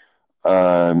more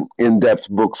in-depth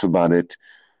books about it.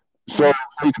 So it Right.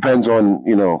 really depends on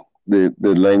the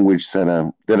language that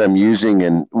I'm using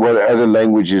and what other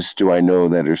languages do I know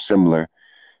that are similar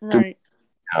to Right.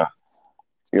 uh,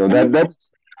 I mean,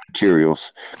 that's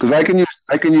materials because I can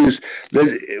use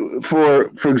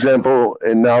for example,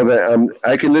 and now that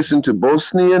I can listen to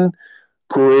Bosnian,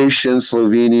 Croatian,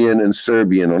 Slovenian, and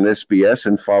Serbian on SBS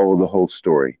and follow the whole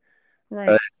story.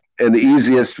 Uh, right. and the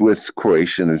easiest with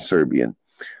Croatian and Serbian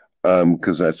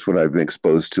because that's what I've been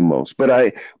exposed to most. But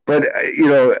I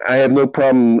have no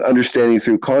problem understanding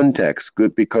through context,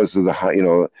 good because of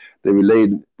they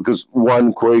relate because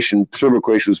one Croatian,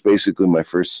 Serbo-Croatian was basically my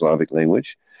first Slavic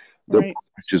language, Right.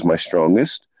 which is my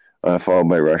strongest, followed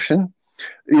by Russian.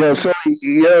 So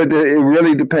it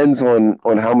really depends on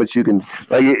how much you can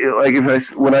like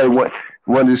if when I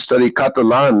wanted to study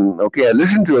Catalan, okay, I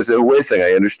listened to it, I said, oh, wait a second,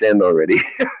 I understand already.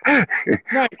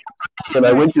 Right. And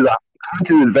I Right. went to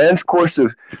the advanced course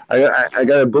of I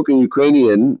got a book in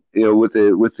Ukrainian, with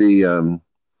the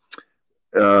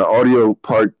audio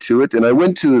part to it, and I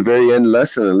went to the very end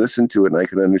lesson and listened to it, and I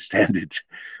could understand it.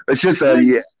 It's just that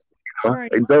Right. I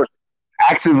Right. don't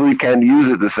actively can't use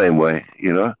it the same way.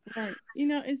 Right.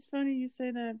 It's funny you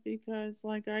say that because,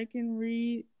 like, I can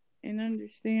read and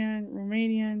understand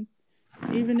Romanian,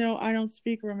 even though I don't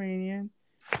speak Romanian.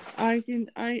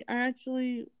 I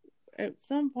actually, at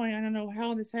some point, I don't know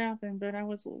how this happened, but I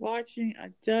was watching a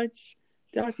Danish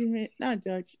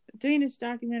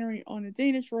documentary on the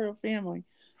Danish royal family.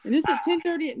 And this is at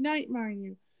 10:30 at night, mind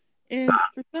you. And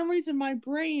for some reason,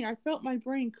 I felt my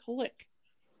brain click.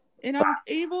 And I was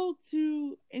able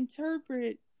to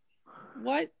interpret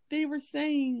what they were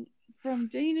saying from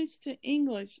Danish to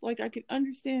English. Like I could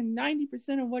understand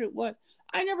 90% of what it was.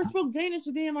 I never spoke Danish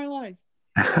a day in my life.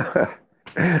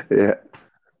 Yeah.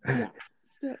 Yeah.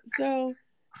 So,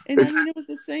 and I It's mean, it was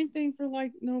the same thing for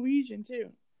like Norwegian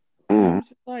too. And I mm, was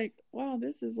just like, wow,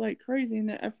 this is like crazy.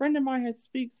 And a friend of mine had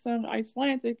speaks some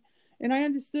Icelandic, and I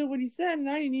understood what he said, and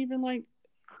I didn't even like.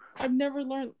 I've never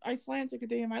learned Icelandic a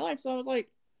day in my life, so I was like,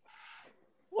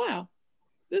 wow,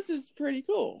 this is pretty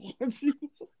cool.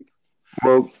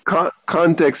 well,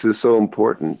 context is so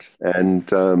important, and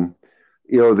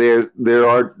there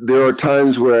are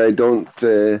times where I don't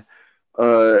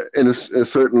in a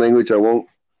certain language I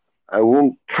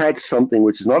won't catch something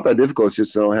which is not that difficult. It's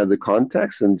just I don't have the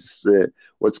context and just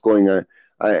what's going on.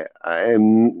 I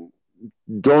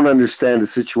don't understand the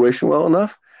situation well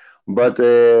enough, but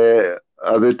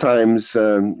other times,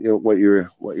 what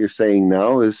you're saying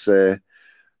now is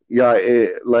yeah,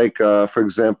 like for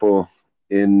example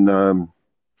in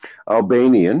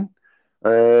Albanian. I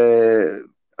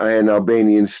had an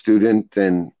Albanian student,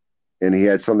 and he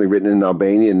had something written in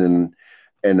Albanian,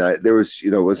 and there was it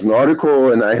was an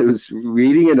article, and I was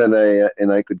reading it,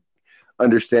 and I could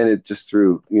understand it just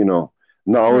through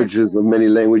Right, knowledges of many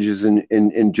languages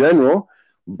in general.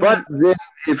 But right, then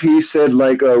if he said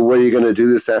like, "What are you going to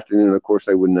do this afternoon?" Of course,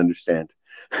 I wouldn't understand.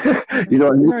 You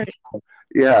know, Right.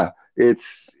 yeah,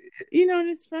 it's And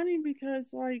it's funny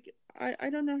because, like, I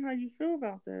don't know how you feel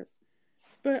about this,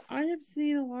 but I have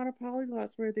seen a lot of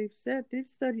polyglots where they've said they've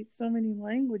studied so many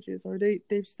languages, or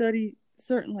they've studied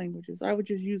certain languages. I would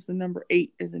just use the number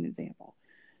 8 as an example.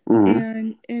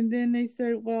 mhm. And then they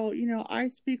said, well, I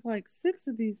speak like 6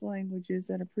 of these languages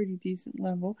at a pretty decent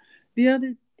level. The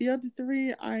other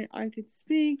 3 I could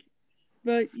speak,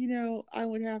 but I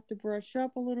would have to brush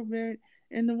up a little bit.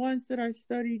 And the ones that I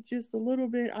studied just a little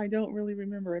bit, I don't really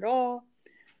remember at all.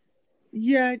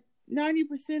 Yet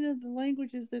 90% of the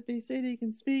languages that they say they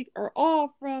can speak are all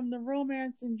from the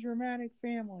Romance and Germanic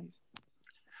families.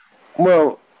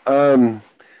 Well,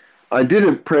 I did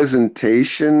a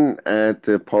presentation at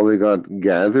the Polyglot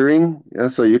Gathering, yeah,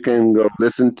 so you can go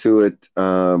listen to it.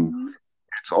 Mm-hmm.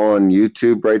 It's on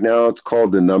YouTube right now. It's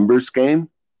called The Numbers Game.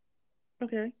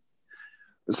 Okay.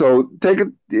 So take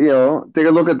a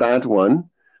look at that one.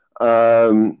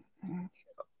 Um,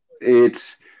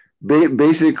 it's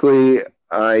basically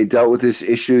I dealt with this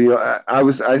issue.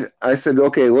 I said,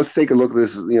 okay, let's take a look at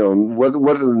this. What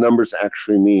do the numbers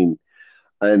actually mean?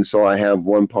 And so I have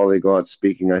one polyglot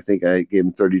speaking. I think I gave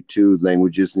him 32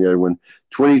 languages, and the other one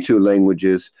 22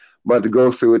 languages. But to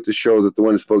go through it to show that the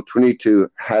one who spoke 22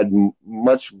 had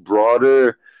much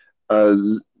broader uh,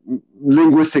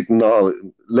 linguistic knowledge,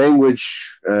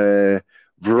 language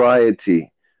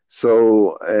variety.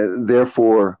 So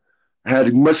therefore,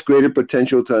 had much greater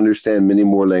potential to understand many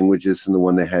more languages than the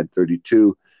one that had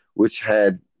 32, which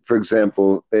had, for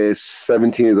example,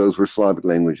 17 of those were Slavic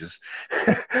languages.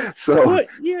 So, Well,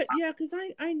 yeah, because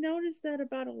I noticed that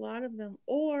about a lot of them.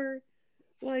 Or,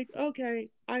 like, okay,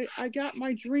 I got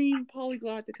my dream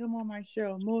polyglot to come on my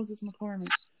show, Moses McCormick.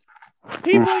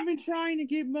 People have been trying to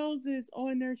get Moses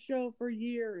on their show for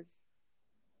years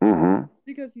mm-hmm,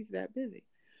 because he's that busy.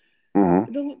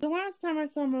 mm-hmm, The last time I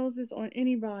saw Moses on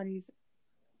anybody's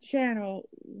channel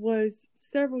was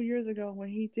several years ago when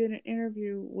he did an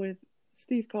interview with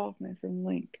Steve Kaufman from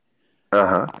Link.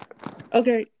 uh-huh,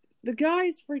 Okay, the guy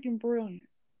is freaking brilliant.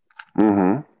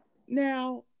 mm-hmm,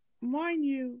 Now, mind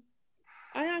you,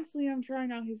 I actually am trying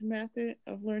out his method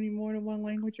of learning more than one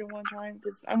language at one time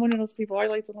because I'm one of those people. I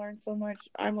like to learn so much.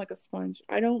 I'm like a sponge.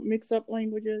 I don't mix up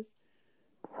languages.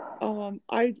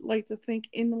 I like to think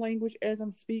in the language as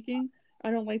I'm speaking.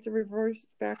 I don't like to reverse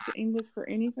back to English for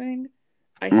anything.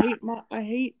 I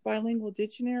hate bilingual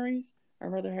dictionaries. I'd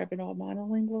rather have it all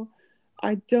monolingual.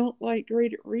 I don't like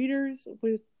graded readers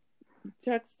with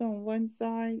text on one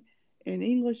side and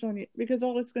English on it because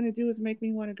all it's going to do is make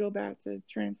me want to go back to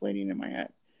translating in my head.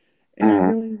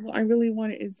 And mm-hmm, I really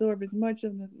want to absorb as much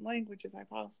of the language as I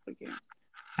possibly can.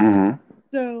 mm-hmm,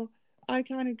 So I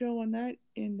kind of go on that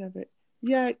end of it.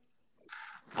 Yet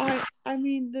I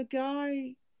mean the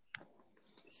guy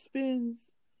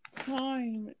spends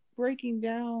time breaking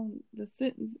down the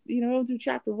sentence. He'll do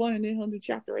chapter 1 and then he'll do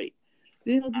chapter 8.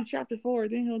 Then he'll do chapter 4,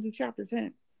 then he'll do chapter 10.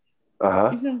 You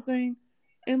uh-huh, see what I'm saying?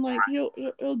 And like he'll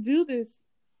do this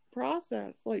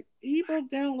process. Like he broke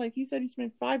down, like he said he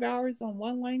spent 5 hours on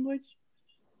one language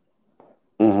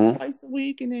mm-hmm, twice a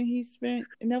week, and then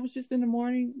and that was just in the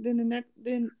morning.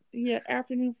 Then he had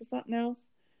afternoon for something else.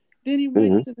 Then he went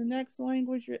mm-hmm, to the next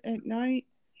language at night,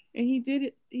 and he did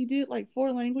it. He did like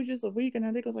 4 languages a week, and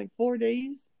I think it was like 4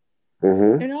 days.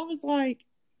 mm-hmm. And I was like,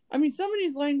 I mean, some of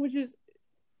these languages,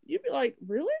 you'd be like,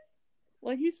 really?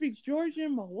 Like he speaks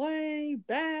Georgian, Malay,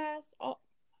 Basque.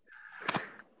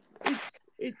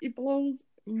 It blows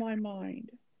my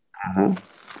mind. Mm-hmm.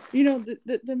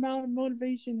 The amount of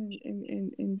motivation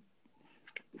and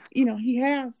he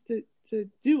has to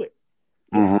do it.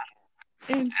 You Mm-hmm. know,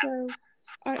 and so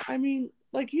I mean,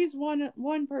 like he's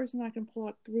one person I can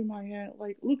pluck through my head.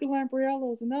 Like Luca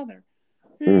Lampriello is another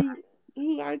who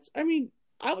I mean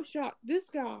I was shocked. This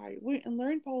guy went and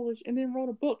learned Polish and then wrote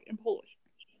a book in Polish.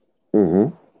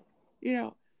 Mm-hmm. You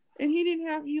know, and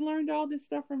he learned all this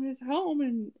stuff from his home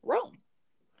in Rome.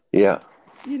 Yeah.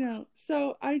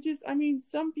 So I mean,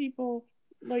 some people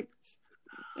like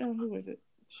who was it?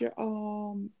 Sure,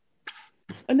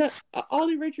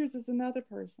 Ollie Richards is another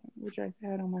person which I've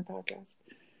had on my podcast,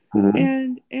 Mm-hmm.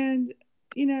 and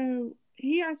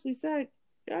he actually said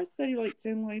I study like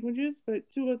 10 languages, but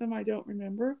 2 of them I don't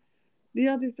remember. The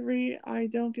other 3 I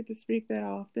don't get to speak that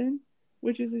often,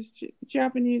 which is his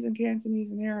Japanese and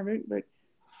Cantonese and Arabic. But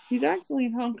he's actually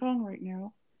in Hong Kong right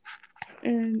now,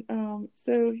 and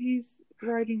so he's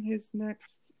writing his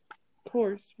next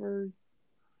course for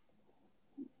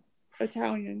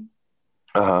Italian,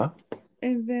 Uh-huh.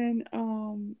 and then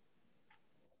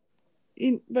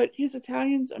but his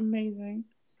Italian's amazing.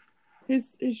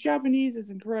 His Japanese is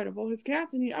incredible. His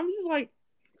Cantonese, I'm just like,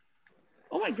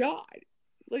 oh my God.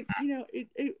 Like,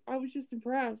 I was just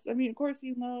impressed. I mean, of course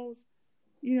he knows,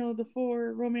 the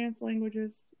 4 Romance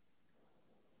languages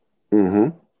Mm-hmm.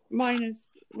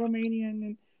 minus Romanian.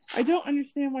 And I don't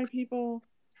understand why people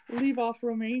leave off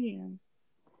Romanian.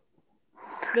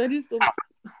 That is the...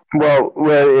 Well,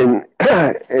 in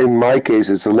in my case,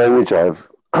 it's a language I've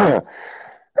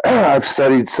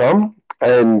studied some,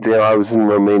 and I was in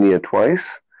Romania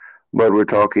twice, but we're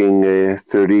talking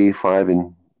 35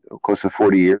 and close to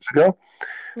 40 years ago.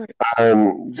 Right.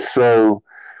 So,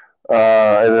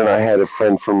 and then I had a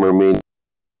friend from Romania.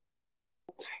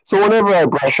 So whenever I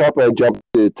brush up, I jump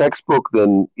to the textbook.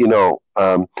 Then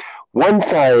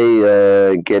once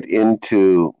I get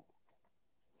into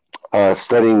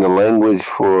studying the language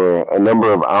for a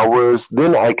number of hours,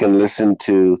 then I can listen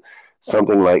to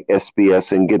something like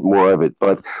SBS and get more of it.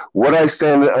 But what I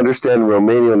understand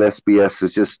Romanian SBS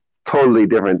is just totally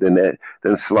different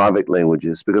than Slavic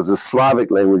languages, because the Slavic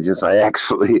languages I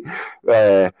actually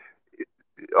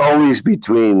always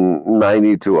between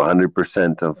 90 to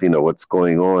 100% of what's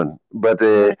going on.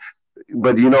 Right.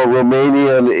 But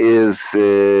Romanian is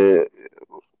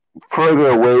further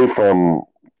away from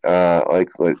like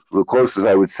the closest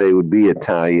I would say would be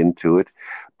Italian to it,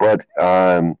 but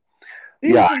Even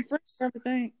yeah, some French,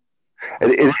 everything.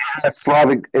 it has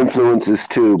Slavic influences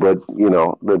too, but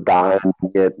the Dan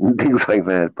and things like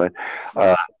that. But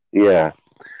Right. yeah,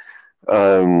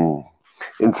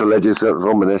 Insuleges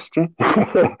Romanesque.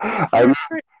 I Right.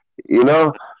 mean, you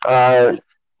know, uh,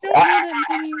 Don't hear that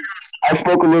many. I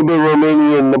spoke a little bit of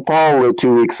Romanian in Nepal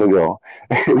 2 weeks ago.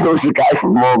 There was a guy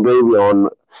from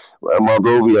Moldova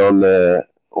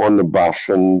on the bus,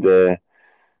 and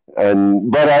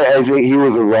but I think he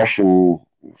was a Russian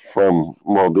from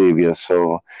Moldavia,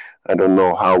 so I don't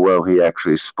know how well he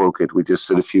actually spoke it. We just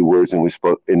said a few words, and we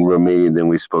spoke in Romanian, then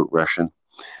we spoke Russian.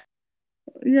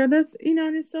 Yeah, that's,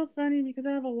 and it's so funny because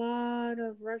I have a lot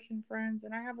of Russian friends,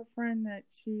 and I have a friend that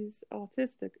she's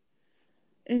autistic,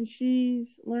 and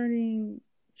she's learning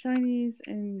Chinese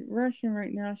and Russian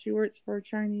right now. She works for a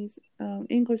Chinese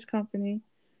English company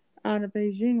out of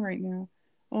Beijing right now,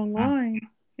 online,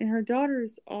 and her daughter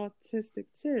is autistic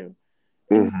too.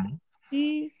 And so Mm-hmm.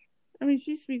 she, I mean,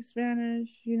 she speaks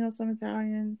Spanish, some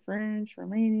Italian, French,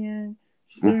 Romanian.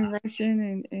 She's doing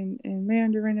Russian and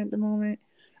Mandarin at the moment.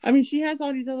 I mean, she has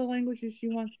all these other languages she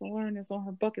wants to learn that's on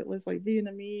her bucket list, like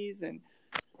Vietnamese and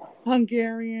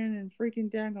Hungarian and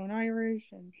freaking daggone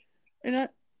Irish and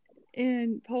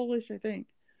and Polish, I think.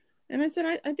 And I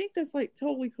said, I think that's like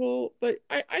totally cool, but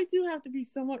I do have to be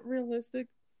somewhat realistic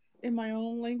in my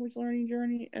own language learning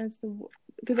journey as to,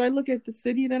 because I look at the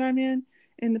city that I'm in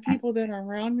and the people that are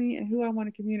around me and who I want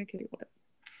to communicate with.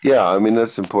 Yeah, I mean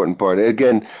that's the important part.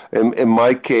 Again, in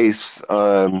my case,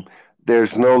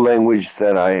 there's no language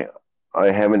that I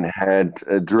haven't had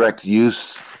a direct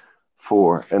use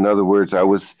for. In other words,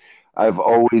 I've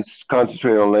always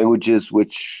concentrated on languages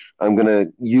which I'm going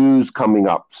to use coming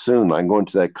up soon. I'm going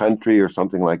to that country or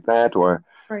something like that, or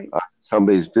Right,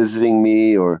 somebody's visiting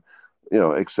me, or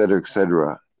et cetera, et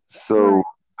cetera. So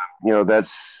right.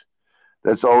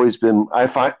 that's always been. I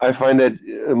find that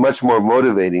much more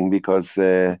motivating because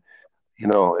if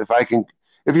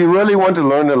you really want to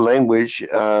learn a language,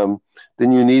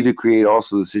 then you need to create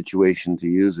also the situation to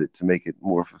use it to make it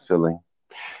more fulfilling.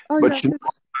 Oh yeah,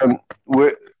 But um,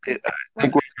 we're I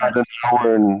think right, we're at an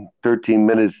hour and 13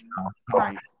 minutes now, so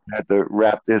right, I have to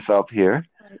wrap this up here.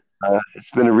 right.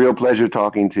 It's been a real pleasure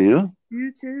talking to you.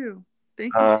 You too.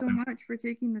 Thank you Uh, so much for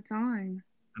taking the time.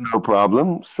 no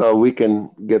problem. So we can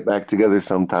get back together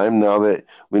sometime now that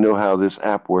we know how this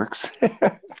app works.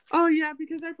 Oh yeah,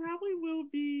 because I probably will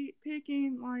be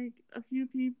picking like a few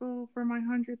people for my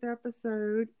 100th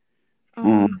episode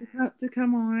Mm, to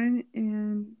come on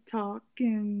and talk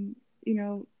and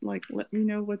like let me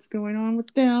know what's going on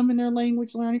with them and their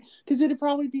language learning, because it'd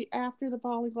probably be after the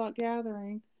polyglot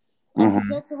gathering, because mhm.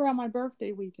 that's around my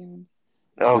birthday weekend.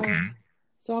 So Okay.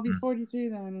 so I'll be 42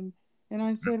 then, and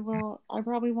I said, well, I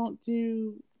probably won't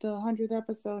do the 100th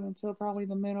episode until probably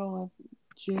the middle of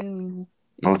June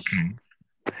ish. Okay.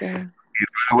 So By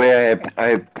the way,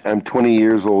 I'm 20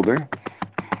 years older.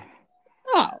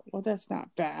 well, that's not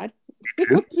bad.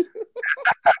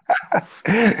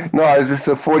 No, it's just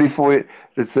a 44.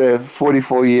 It's a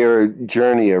 44-year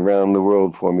journey around the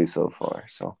world for me so far.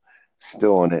 So,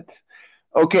 still on it.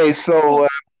 Okay, so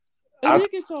Oh, I'll,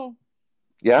 arigato.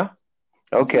 yeah.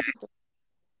 Okay. Arigato.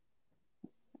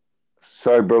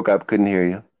 Sorry, broke up. Couldn't hear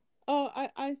you. Oh,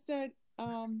 I said,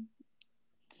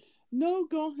 no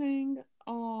going,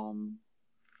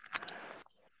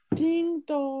 ting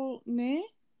to ne,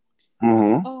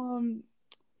 Mm-hmm.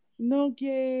 no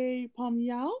gay pom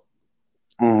yao,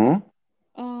 Mm-hmm.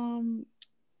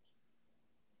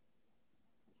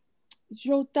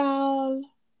 Jotal,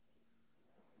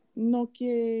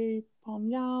 Noke,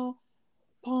 Pomyao,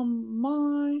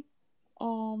 Pommai,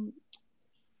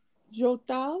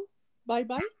 Jotal, bye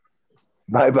bye.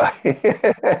 バイバイ。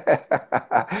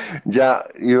じゃ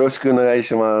あ、よろしくお願い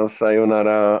します。さような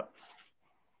ら。